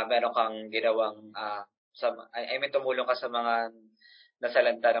meron kang ginawang I mean tumulong ka sa mga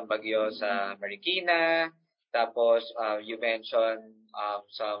nasalanta ng bagyo sa Marikina, tapos you mentioned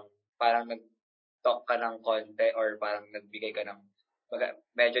some parang nag-talk ka ng konti or parang nagbigay ka ng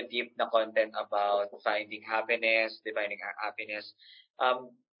medyo deep na content about finding happiness, defining happiness.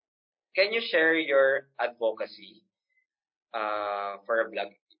 Can you share your advocacy for a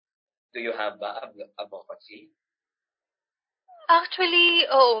blog? Do you have advocacy? Actually,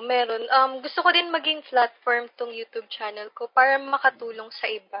 oo, meron. Gusto ko din maging platform tong YouTube channel ko para makatulong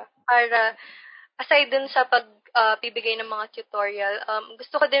sa iba. Para, aside dun sa bibigay ng mga tutorial,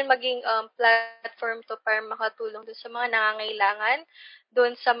 gusto ko din maging platform to para makatulong dun sa mga nangangailangan,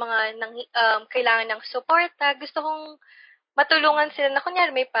 dun sa mga kailangan ng suporta. Gusto kong matulungan sila na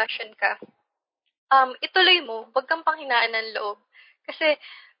kunyari may passion ka. Ituloy mo, wag kang panghinaan ng loob. Kasi,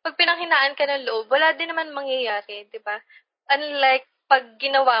 pag pinanghinaan ka ng loob, wala din naman mangyayari, di ba? Unlike, pag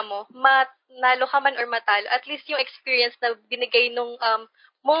ginawa mo, nalo ka man or matalo, at least yung experience na binigay nung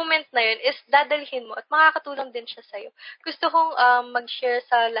moment na yun is dadalhin mo at makakatulong din siya sa'yo. Gusto kong mag-share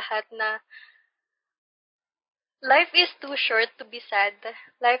sa lahat na life is too short to be sad.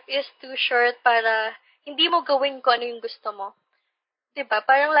 Life is too short para hindi mo gawin kung ano yung gusto mo. 'Di ba?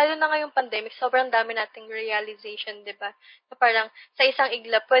 Parang lalo na ngayong pandemic, sobrang dami nating realization, 'di ba? Na parang sa isang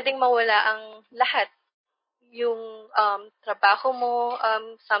iglap pwedeng mawala ang lahat. Yung trabaho mo,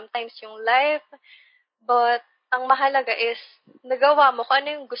 sometimes yung life, but ang mahalaga is nagawa mo kung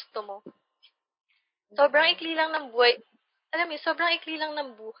ano yung gusto mo. Sobrang ikli lang ng buhay. Alam mo, sobrang ikli lang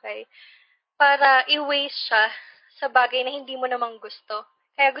ng buhay para i-waste siya sa bagay na hindi mo namang gusto.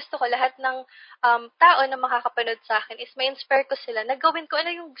 Kaya gusto ko lahat ng tao na makakapanood sa akin is ma-inspire ko sila na gawin ko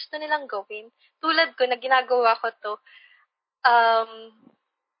ano yung gusto nilang gawin. Tulad ko na ginagawa ko to,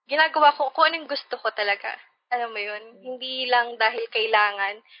 ginagawa ko kung ano yung gusto ko talaga. Alam mo yun? Hindi lang dahil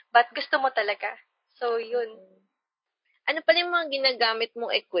kailangan, but gusto mo talaga. So, yun. Ano pala yung mga ginagamit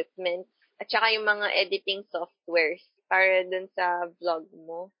mong equipment at saka yung mga editing softwares para dun sa vlog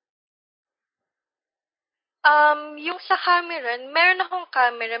mo? Yung sa camera, meron akong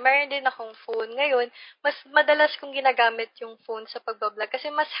camera, meron din akong phone. Ngayon, mas madalas kong ginagamit yung phone sa pagbablog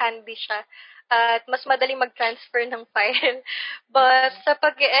kasi mas handy siya at mas madaling mag-transfer ng file. But sa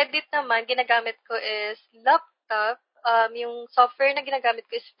pag-edit naman, ginagamit ko is laptop. Yung software na ginagamit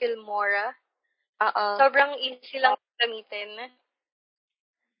ko is Filmora. Sobrang easy lang gamitin.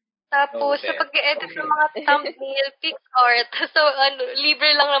 Tapos, sa pag-edit ng mga thumbnail, PixArt. So,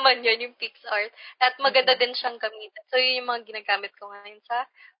 libre lang naman yun, yung PixArt. At maganda din siyang gamitin. So, yun yung mga ginagamit ko ngayon sa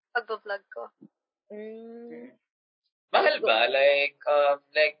pag-vlog ko. Mahal ba?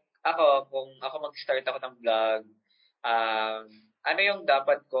 Like ako, kung ako mag-start ako ng vlog, ano yung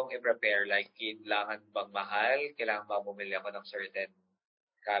dapat kong i-prepare? Like, kailangan bang mahal? Kailangan ba bumili ako ng certain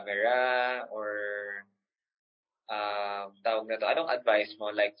camera? Or tawag na to, anong advice mo?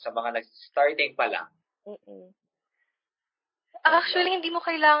 Like, sa mga starting pa lang? Actually, hindi mo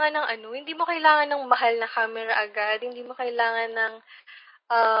kailangan ng mahal na camera agad. Hindi mo kailangan ng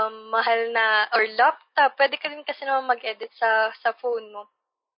mahal na or laptop. Pwede ka rin kasi naman mag-edit sa phone mo.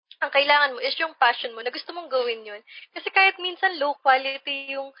 Ang kailangan mo is yung passion mo na gusto mong gawin yun. Kasi kahit minsan low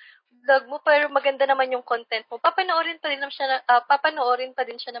quality yung vlog mo pero maganda naman yung content mo, papanoorin pa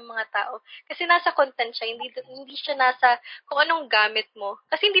din siya ng mga tao. Kasi nasa content siya, hindi siya nasa kung anong gamit mo.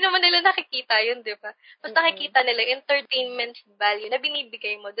 Kasi hindi naman nila nakikita yun, 'di ba? Mas nakikita nila entertainment value na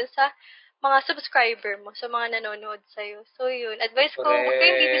binibigay mo dun sa mga subscriber mo, sa mga nanonood sa'yo. So, yun. Advice ko, huwag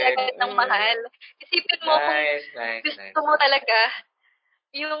kayong bibili agad ng mahal. Isipin mo kung gusto mo talaga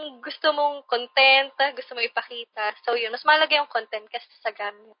yung gusto mong content, gusto mo ipakita. So, yun. Mas mahalaga yung content kasi sa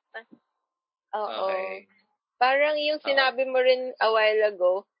gamit. Oo. Okay. Parang yung sinabi mo rin a while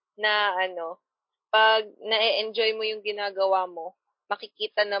ago na pag na-enjoy mo yung ginagawa mo,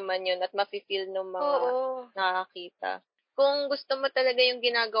 makikita naman yun at mafe-feel ng mga nakakita. Kung gusto mo talaga yung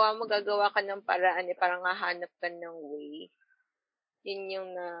ginagawa mo, gagawa ka ng paraan parang hahanap ka ng way. Yun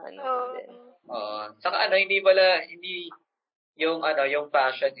yung din. Saka hindi yung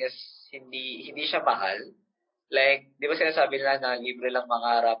passion is hindi siya mahal. Like, di ba sinasabi nila na libre lang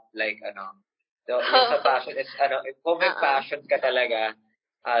mangarap, like yung sa passion is kung may passion ka talaga,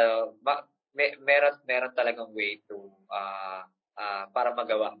 meron talagang way to para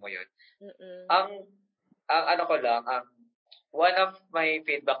magawa mo 'yun. Ang one of my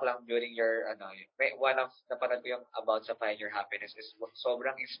feedback lang during your one of napanood ko yung about sa Find Your Happiness is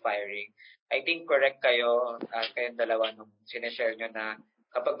sobrang inspiring. I think correct kayong dalawa nung sineshare nyo na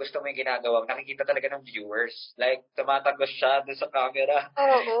kapag gusto mo yung ginagawa, nakikita talaga ng viewers. Like, tumatagos siya doon sa camera.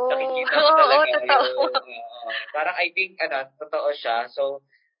 Nakikita mo talaga yun. Parang I think, totoo siya. So,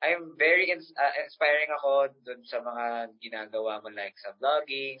 I'm very inspiring ako doon sa mga ginagawa mo like sa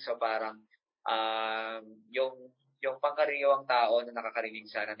vlogging. So, parang, yung pangkaraniwang tao na nakakarinig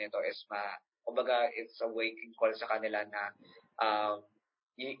sana nito is kumbaga, it's a waking call sa kanila na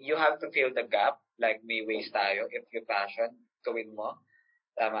you have to fill the gap. Like, may ways tayo if you passion, gawin mo.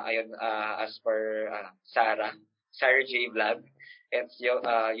 Tama, ayun, as per Sarah J. Vlog, it's you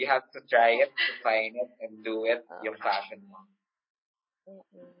have to try it, to find it, and do it, yung passion mo.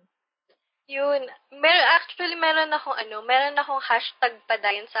 Yun. Meron akong hashtag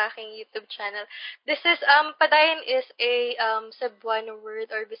Padayon sa aking YouTube channel. This is, Padayon is a Cebuano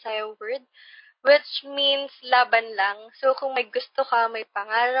word or Bisaya word, which means laban lang. So, kung may gusto ka, may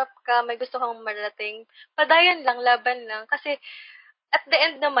pangarap ka, may gusto kang marating, padayon lang, laban lang. Kasi, at the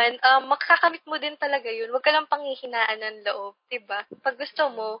end naman, makakamit mo din talaga yun. Huwag ka lang panghihinaan ng loob, diba? Pag gusto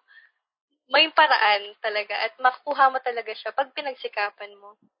mo, may paraan talaga at makukuha mo talaga siya pag pinagsikapan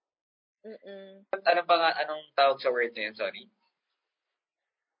mo. Anong tawag sa word na yun? Sorry.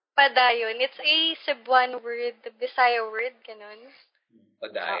 Padayon. It's a Cebuano word, Bisaya word, ganun.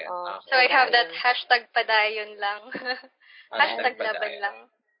 Padayon. Okay. So, I have that hashtag padayon lang. Hashtag laban lang.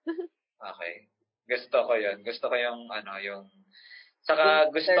 Okay. Gusto ko yun. Gusto ko yung, saka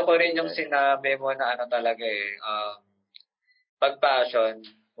gusto ko rin yung sinabi mo na talaga pag passion,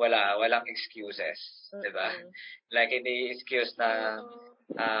 walang excuses. Diba? Like, hindi excuse na,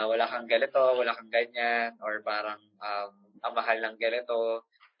 wala kang ganito, wala kang ganyan, or parang ang mahal ng ganito.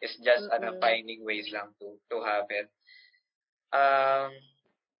 It's just finding ways lang to have it.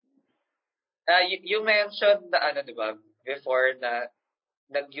 You mentioned na diba, before na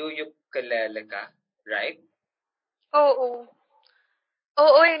nag-ukulele ka, right? Oo,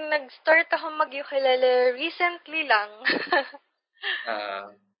 nag-start ako mag-ukulele recently lang.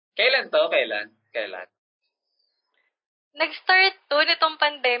 Kailan to? Kailan? Nag-start to nitong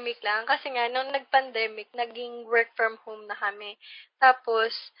pandemic lang. Kasi nga, nung nag-pandemic, naging work from home na kami.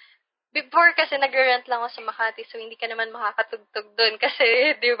 Tapos, before kasi nag-rent lang ako sa Makati, so hindi ka naman makakatugtog doon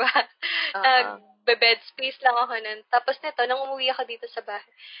kasi, di ba, nag-bed space lang ako nun. Tapos nito, nung umuwi ako dito sa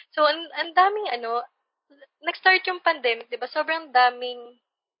bahay. So, ang daming nag-start yung pandemic, di ba, sobrang daming,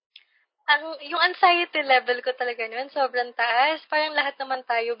 yung anxiety level ko talaga noon, sobrang taas. Parang lahat naman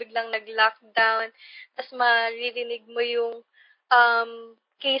tayo biglang nag-lockdown. Tapos maririnig mo yung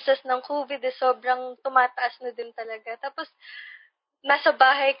cases ng COVID, sobrang tumataas na din talaga. Tapos, nasa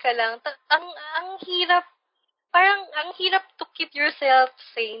bahay ka lang. Ang hirap, parang ang hirap to keep yourself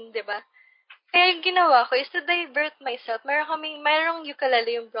sane, di ba? Kaya yung ginawa ko is to divert myself. Mayroong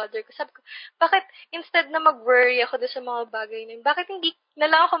ukulele yung brother ko. Sabi ko, bakit instead na mag-worry ako doon sa mga bagay na yun, bakit hindi na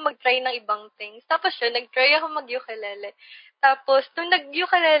lang ako mag-try ng ibang things? Tapos yun, nag-try ako mag-ukulele. Tapos, nung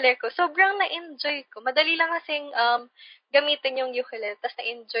nag-ukulele ko, sobrang na-enjoy ko. Madali lang kasing gamitin yung ukulele. Tapos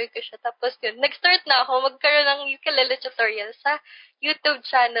na-enjoy ko siya. Tapos yun, nag-start na ako magkaroon ng ukulele tutorial sa YouTube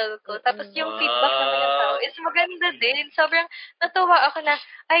channel ko. Tapos yung feedback naman ng tao is maganda din. Sobrang natuwa ako na,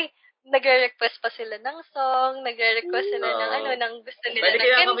 ay, nagre-request pa sila ng song, nagre-request sila ng gusto nila ng ganito. Pwede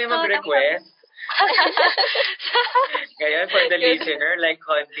kaya kami mag-request? Kaya for the listener, like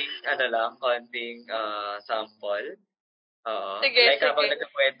konting sample. Oo. Sige, Like, habang sige.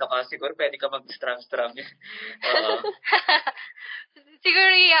 nagkakwento ka, siguro pwede ka mag-strum-strum. Oo. Siguro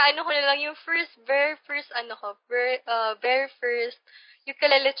ano ko na lang yung very first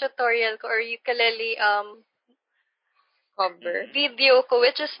ukulele tutorial ko or ukulele Cover. video ko,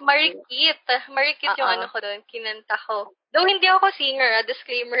 which is Marikit. Marikit yung Ah. ko doon, kinanta ko. Though hindi ako singer,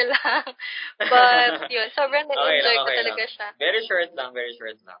 disclaimer lang. But yun, sobrang na-enjoy ko talaga siya. Very short lang.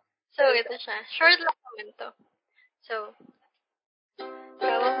 So, ito siya. Short lang naman to. So,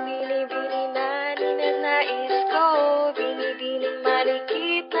 ikaw ang bini-bini na ninanais ko, binibining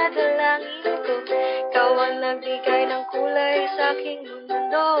marikit na dalangin ko. Ikaw ang nagbigay ng kulay sa aking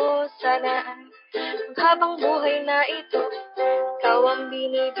mundo. Sana ay habang buhay na ito, ikaw ang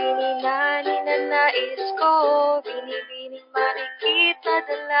bini-bini na ninanais ko, binibining marikit na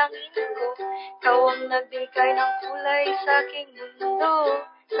dalangin ko. Ikaw ang nagbigay ng kulay sa aking mundo.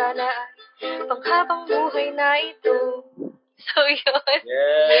 Sana ay panghabang buhay na ito. So, yun.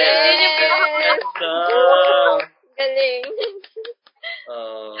 Yes! Yun yung Galing.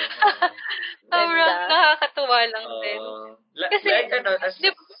 sobrang nakakatuwa lang din. Kasi,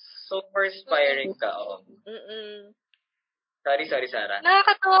 super inspiring ka. Sorry, Sarah.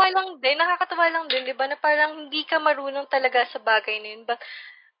 Nakakatuwa lang din, di ba, na parang hindi ka marunong talaga sa bagay na yun. But,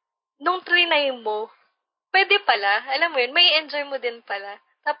 nung trinay mo, pwede pala, alam mo yun, may enjoy mo din pala.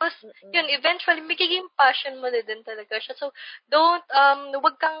 Tapos, yun, eventually, magiging passion mo din talaga siya. So,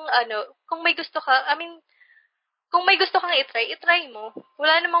 wag kang, kung may gusto ka, kung may gusto kang itry mo.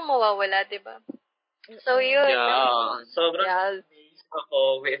 Wala namang mawawala, di ba? So, yun. Yeah. Sobrang amazed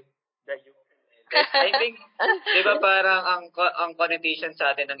ako with the I think, di ba parang ang connotation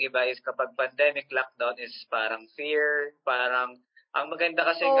sa atin ng iba is kapag pandemic lockdown is parang fear, parang ang maganda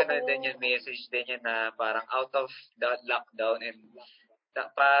kasi din yung message din yan na parang out of the lockdown and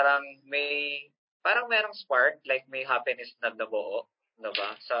parang merong spark, like may happiness na nabuo, no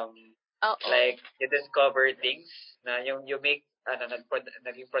ba? Like you discover things na yung you make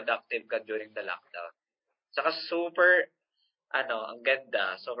naging productive ka during the lockdown. Saka super ang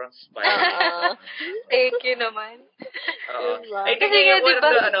ganda. Sobrang inspiring. Thank you naman. Oo. I think yung one of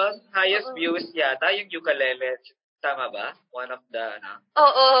the highest views yata, yung ukulele. Tama ba? One of the,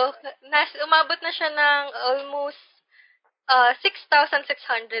 Oo. Umabot na siya ng almost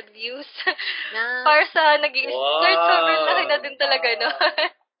 6,600 views. Para sa nag-i-start, sobrang laki na din talaga, no?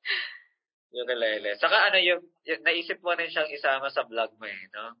 Ukulele. Saka yung naisip mo rin siyang isama sa vlog mo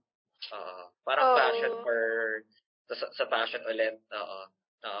no? Oo. Parang passion sa passion ulit. Oo.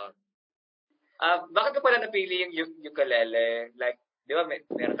 Bakit ko pala napili yung ukulele? Like, di ba,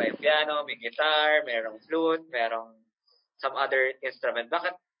 meron tayong piano, may guitar, merong flute, merong some other instrument.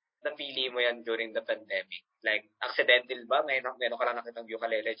 Bakit napili mo yan during the pandemic? Like, accidental ba? Meron ka lang nakitang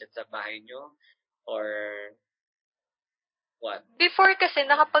ukulele dyan sa bahay nyo? Or what? Before kasi,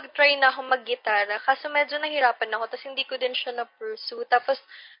 nakapag-try na ako mag-gitara. Kaso medyo nahirapan ako. Tapos hindi ko din siya na-pursue. Tapos,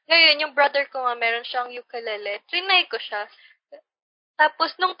 ngayon, yung brother ko nga, meron siyang ukulele. Trinay ko siya.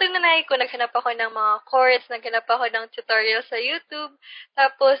 Tapos, nung trinay ko, naghanap ako ng mga chords, naghanap ako ng tutorial sa YouTube.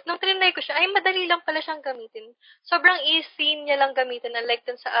 Tapos, nung trinay ko siya, ay, madali lang pala siyang gamitin. Sobrang easy niya lang gamitin, unlike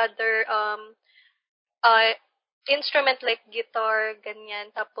dun sa other instrument like guitar, ganyan.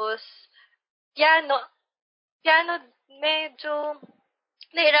 Tapos, piano, medyo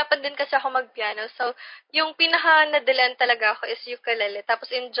nahirapan din kasi ako mag-piano. So, yung pinaka-nadalan talaga ako is ukulele. Tapos,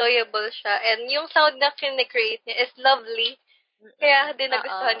 enjoyable siya. And yung sound na kinecreate niya is lovely. Kaya din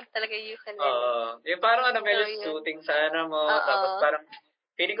nagustuhan ko talaga yung ukulele. Yung parang medyo soothing sa mo. Tapos parang,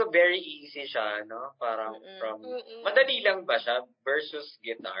 feeling ko very easy siya, no? Parang madali lang ba siya versus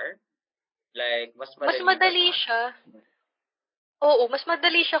guitar? Like, mas madali siya. Oo, mas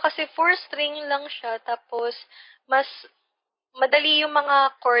madali siya kasi 4-string lang siya. Tapos, mas madali yung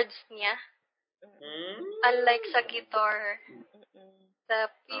mga chords niya. Unlike sa guitar.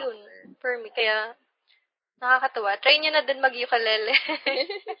 Yun, for me. Kaya, nakakatuwa. Try nyo na din mag-ukulele.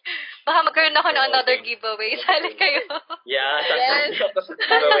 Baka magkaroon ako ng another giveaway. Sali kayo. Yeah, yes.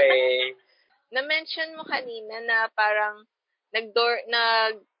 Giveaway. Na-mention mo kanina na parang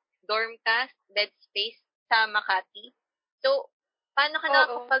nag-dorm ka, Dead Space, sa Makati. So, paano ka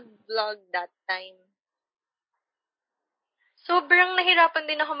nakapag-vlog that time? Sobrang nahirapan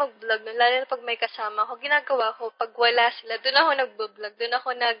din ako mag-vlog nun, lalo na pag may kasama ako. Ginagawa ko, pag wala sila, doon ako nag-vlog, doon ako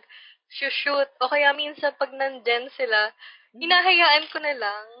nag-shoot. O kaya minsan pag nandyan sila, hinahayaan ko na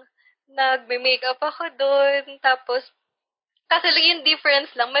lang. Nagme-makeup ako doon, tapos, kasi lang yung difference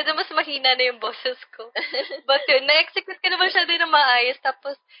lang, medyo mas mahina na yung boses ko. But yun, na-execute ko naman siya din na maayos.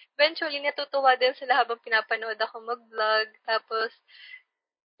 Tapos, eventually, natutuwa din sila habang pinapanood ako mag-vlog. Tapos,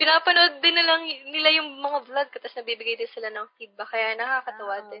 pinapanood din nila yung mga vlog ko, tapos nabibigay din sila ng feedback. Kaya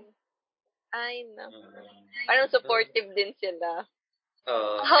nakakatawa din. Ay, naku. Parang supportive din sila.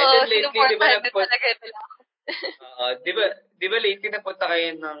 And then lately, di ba talaga nila ako. di ba lately nagpunta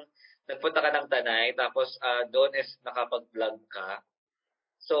ka ng Tanay, tapos doon is nakapag-vlog ka.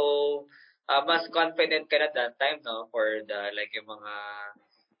 So, mas confident ka na that time, no? For yung mga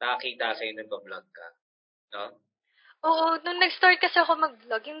nakakita sa'yo nagpa-vlog ka. No? Oo, nung nag-start kasi ako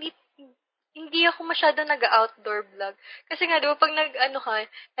mag-vlog, hindi ako masyado nag-outdoor vlog. Kasi nga, di ba, pag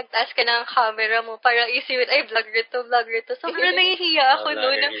nagtaas ka ng camera mo, parang isipin, ay, vlogger to. Sobrang nahihiya ako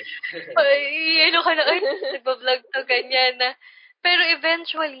noon. Ay, nagpa-vlog to, ganyan na. Pero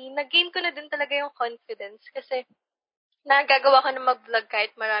eventually, nag-gain ko na din talaga yung confidence. Kasi, nagagawa ko na mag-vlog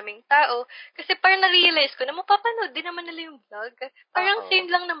kahit maraming tao. Kasi parang na-realize ko na mapapanood din naman nila yung vlog. Parang same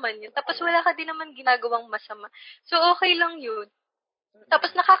lang naman yun. Tapos wala ka din naman ginagawang masama. So, okay lang yun.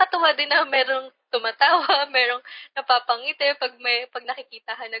 Tapos nakakatuwa din na merong tumatawa, merong napapangiti pag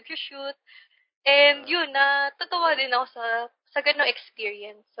nakikita ka nag-shoot. And yun, natutuwa din ako sa ganong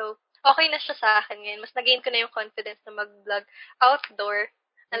experience. So, okay na siya sa akin ngayon. Mas nag-gain ko na yung confidence na mag-vlog outdoor.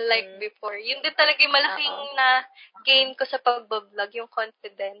 Unlike before. Yun din talaga yung malaking na gain ko sa pag-vlog, yung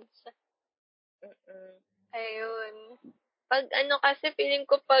confidence. Ayun. Kasi feeling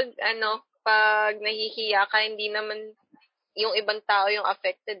ko pag nahihiya ka, hindi naman yung ibang tao yung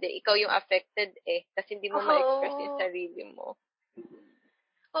affected eh. Ikaw yung affected eh. Kasi hindi mo ma-express yung sarili mo.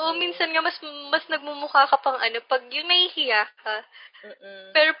 Oo, minsan nga mas nagmumukha ka pang pag yung nahihiya ka.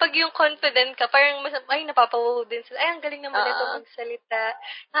 Pero pag yung confident ka, parang napapawaw din sila. Ay, ang galing naman ito magsalita.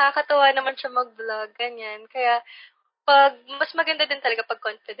 Nakakatawa naman siya mag-vlog, ganyan. Kaya, mas maganda din talaga pag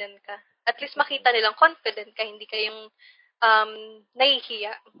confident ka. At least makita nilang confident ka, hindi ka yung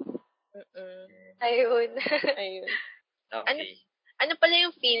nahihiya. Ayun. Okay. Ano pala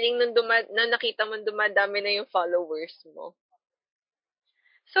yung feeling nung nakita mo dumadami na yung followers mo?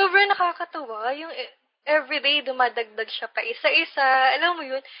 Sobrang nakakatawa. Yung everyday dumadagdag siya pa isa-isa. Alam mo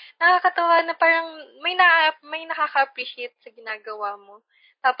yun, nakakatawa na parang may nakaka-appreciate sa ginagawa mo.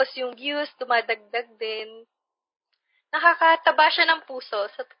 Tapos yung views dumadagdag din. Nakakataba siya ng puso,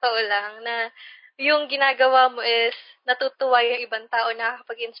 sa totoo lang, na yung ginagawa mo is natutuwa yung ibang tao,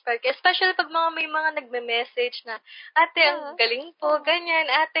 nakakapag-inspire ka. Especially pag may mga nagme-message na, ate, ang galing po, ganyan.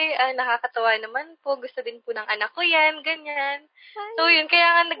 Ate, nakakatawa naman po. Gusto din po ng anak ko yan, ganyan. So, yun. Kaya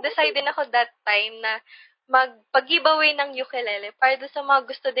nga nag-decide din ako that time na pag-giveaway ng ukulele para doon sa mga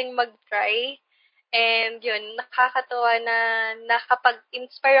gusto ding mag-try. And yun, nakakatawa na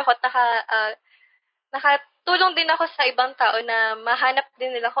nakapag-inspire ako at nakatulong din ako sa ibang tao na mahanap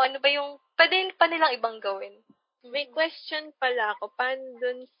din nila kung ano ba yung pwede pa nilang ibang gawin. May question pala ako. Paano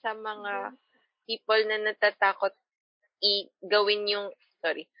dun sa mga people na natatakot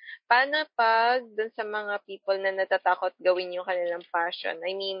paano pag dun sa mga people na natatakot gawin yung kanilang passion?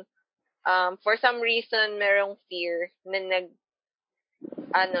 I mean, for some reason, merong fear na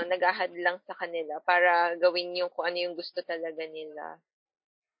naghahadlang sa kanila para gawin yung kung ano yung gusto talaga nila.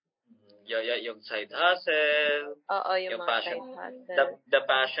 Yung side hustle. Oo, yung mga passion, side hustle. The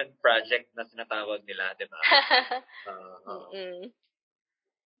passion project na sinatawag nila, di ba?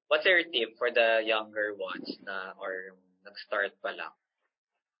 What's your tip for the younger ones or nag-start pa lang?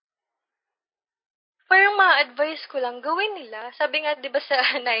 Parang ma-advise ko lang, gawin nila. Sabi nga, di ba sa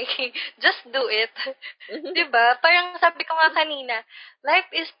Nike, just do it. Di ba? Parang sabi ko nga kanina,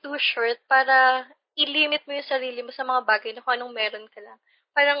 life is too short para i-limit mo yung sarili mo sa mga bagay na kung anong meron ka lang.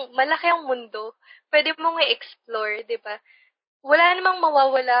 Parang malaki ang mundo. Pwede mong i-explore, di ba? Wala namang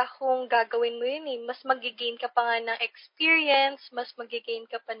mawawala kung gagawin mo yun eh. Mas magigain ka pa nga ng experience, mas magigain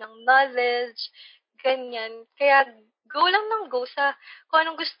ka pa ng knowledge, ganyan. Kaya, go lang ng go sa kung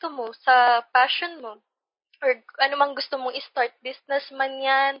anong gusto mo, sa passion mo. Or ano mang gusto mong i-start, business man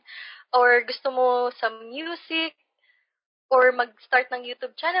yan, or gusto mo sa music, or mag-start ng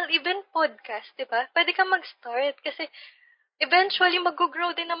YouTube channel, even podcast, di ba? Pwede ka mag-start kasi eventually,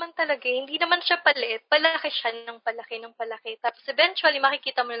 mag-grow din naman talaga. Hindi naman siya paliit. Palaki siya ng palaki. Tapos eventually,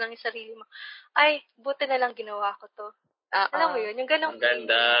 makikita mo na lang yung sarili mo. Ay, buti na lang ginawa ko to. Alam mo yun? Yung ganong Ang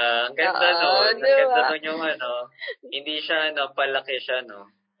ganda nun. Ang ganda nun yung hindi siya, palaki siya,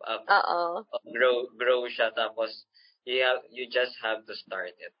 grow siya. Tapos, you just have to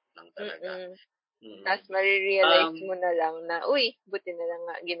start it lang talaga. Tapos, marirealize mo na lang na, uy, buti na lang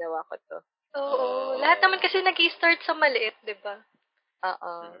nga, ginawa ko to. Oo. Lahat naman kasi nag-i-start sa maliit, di ba?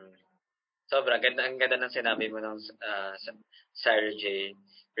 Oo. Sobra. Ang ganda ng sinabi mo ng Sarah J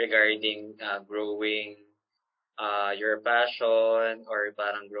regarding growing your passion or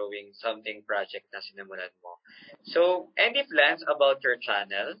parang growing something project na sinimulan mo. So, any plans about your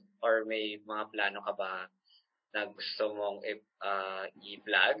channel or may mga plano ka ba na gusto mong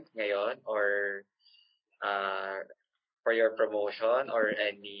i-vlog ngayon or for your promotion or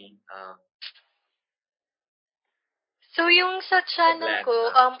any So, yung sa channel plan? ko,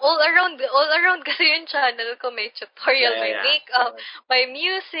 all around kasi yung channel ko. May tutorial, may makeup, may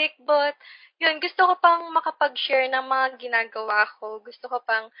music, but, yun, gusto ko pang makapag-share ng mga ginagawa ko. Mas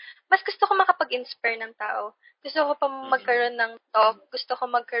gusto ko makapag-inspire ng tao. Gusto ko pang magkaroon ng talk. Gusto ko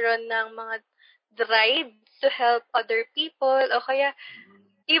magkaroon ng mga drive to help other people. O kaya,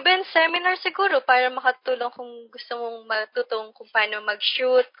 even seminar siguro para makatulong kung gusto mong matutong kung paano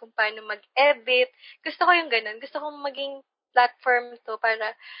mag-shoot, kung paano mag-edit. Gusto ko yung ganun. Gusto kong maging platform to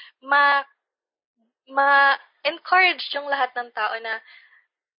para ma-encourage yung lahat ng tao na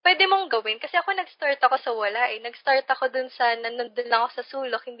pwede mong gawin. Kasi ako nag-start ako sa wala eh. Nag-start ako dun sa, nandun lang ako sa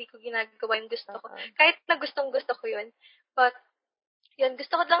sulok, hindi ko ginagawa yung gusto ko. Kahit na gustong-gusto ko yun. But, yun,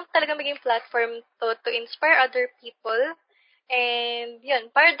 gusto ko lang talaga maging platform to inspire other people. And, yun,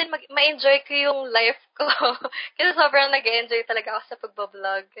 para din ma-enjoy ko yung life ko. Kasi sobrang nag-enjoy talaga ako sa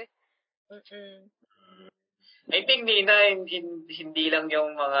pagbablog. I think, Nina, hindi lang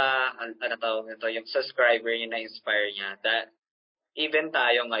yung mga, tawag nito, yung subscriber niya na-inspire niya. That, even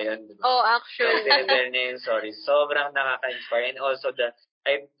tayo ngayon. Diba? Oh, actually. Sorry. Sobrang nakaka-inspire. And also,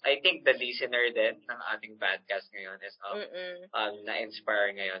 I think the listener din ng ating podcast ngayon is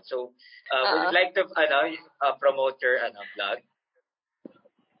na-inspire ngayon. So, would you like to promote your vlog?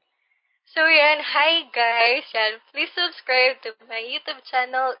 So, yan. Hi, guys. Yan. Please subscribe to my YouTube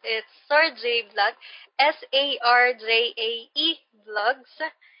channel. It's Sarjae Vlog. SARJAE Vlogs.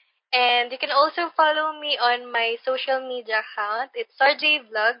 And you can also follow me on my social media account. It's Sarjae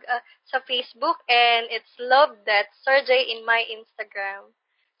Vlog sa Facebook. And it's Love That Sarjae in my Instagram.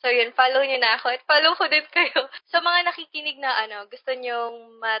 So, yun. Follow nyo na ako. At follow ko din kayo. Sa mga nakikinig na gusto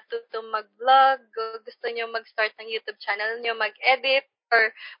nyong matutong mag-vlog, gusto nyo mag-start ng YouTube channel nyo, mag-edit,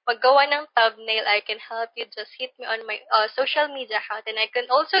 or maggawa ng thumbnail, I can help you. Just hit me on my social media account. And I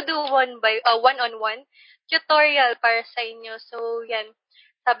can also do one-on-one tutorial para sa inyo. So, yan.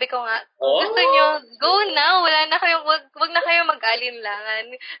 Sabi ko nga, kung gusto nyo, go now. Wala na kayo, wag na kayo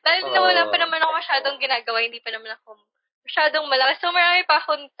mag-alinlangan. Dahil na wala pa naman ako masyadong ginagawa, hindi pa naman ako masyadong malakas. So, marami pa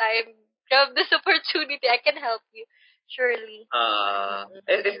akong time. Grab this opportunity. I can help you. Surely.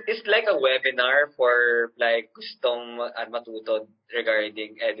 It's like a webinar for like gustong matuto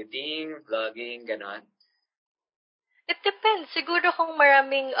regarding editing, vlogging, ganon. It depends. Siguro kung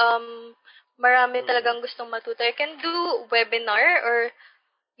marami talagang gustong matuto. I can do webinar or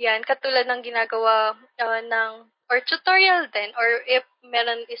yan, katulad ng ginagawa or tutorial din. Or if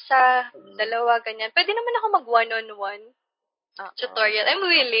meron isa, dalawa, ganyan. Pwede naman ako mag one-on-one tutorial. I'm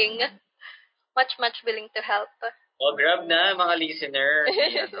willing. Much willing to help. Grab na, mga listener.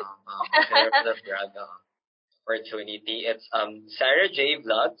 The grab opportunity. It's Sarjae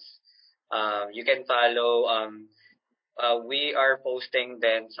Vlogs. You can follow. We are posting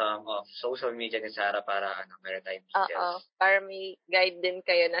then some of social media ni Sarah para meron tayong details. Para may guide din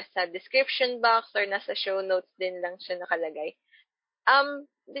kayo. Nasa description box or nasa show notes din lang siya nakalagay.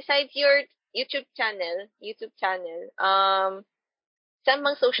 Besides your YouTube channel, saan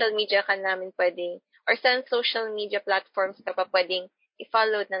bang social media ka namin pwedeng or saan social media platforms ka pa pwedeng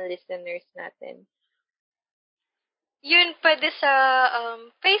i-follow ng listeners natin? Yun, pwede sa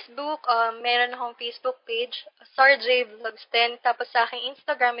Facebook. Meron akong Facebook page, Sarjae Vlogs 10. Tapos sa aking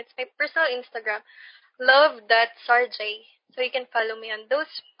Instagram, it's my personal Instagram, love.sarjae. So you can follow me on those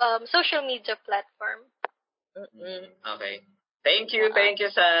social media platform. Okay. Thank you,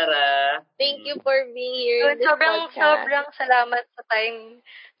 Sarah. Thank you for being here in this podcast. Sobrang salamat sa time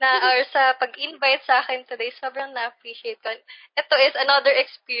or sa pag-invite sa akin today. Sobrang na-appreciate ko. Ito is another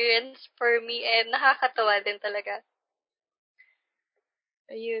experience for me and nakakatawa din talaga.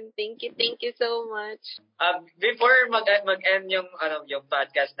 Ayun, thank you so much. Before mag-end yung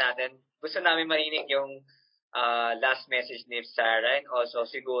podcast natin, gusto namin marinig yung last message ni Sarah, and also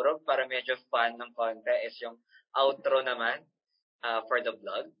siguro para medyo fun ng konti is yung outro naman for the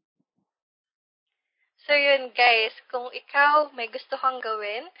vlog. So yun guys, kung ikaw may gusto kang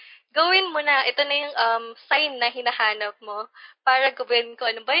gawin mo na. Ito na yung sign na hinahanap mo para gawin ko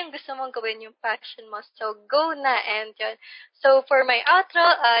ano ba yung gusto mong gawin, yung passion mo. So go na, and yun. So for my outro,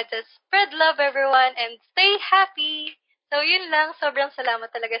 just spread love everyone and stay happy. So yun lang, sobrang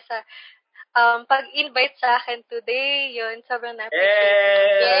salamat talaga sa pag-invite sa akin today. Yun, sobrang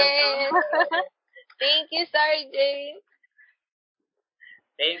na-appreciate. Yes! Thank you, Sarjae.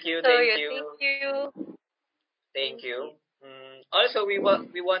 Thank you. Thank you. Thank you. Also, we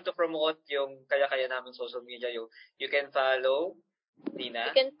want to promote yung kaya-kaya namin social media. You can follow Tina.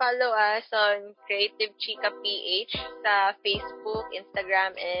 You can follow us on Creative Chica PH sa Facebook,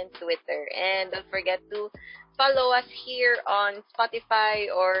 Instagram, and Twitter. And don't forget to follow us here on Spotify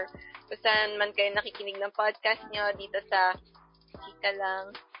or kung saan man kayo nakikinig ng podcast nyo dito sa Chika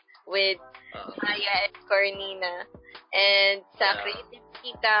Lang with Maya and Cornina. And sa Creative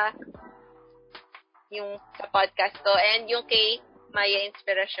Chika, yung sa podcast ko, and yung kay Maya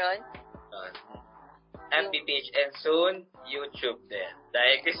Inspirasyon. FB page and soon, YouTube din.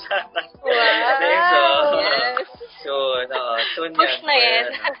 Dahil kay Sarah. Wow! Yes. Soon Push yan. na yan.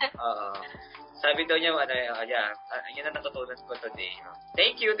 Sabi daw niya, yun ang natutunan ko today.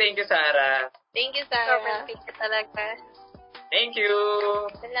 Thank you, Sarah. Thank you, Sobrang Sarah. thank you talaga. Thank you.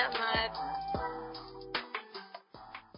 Salamat.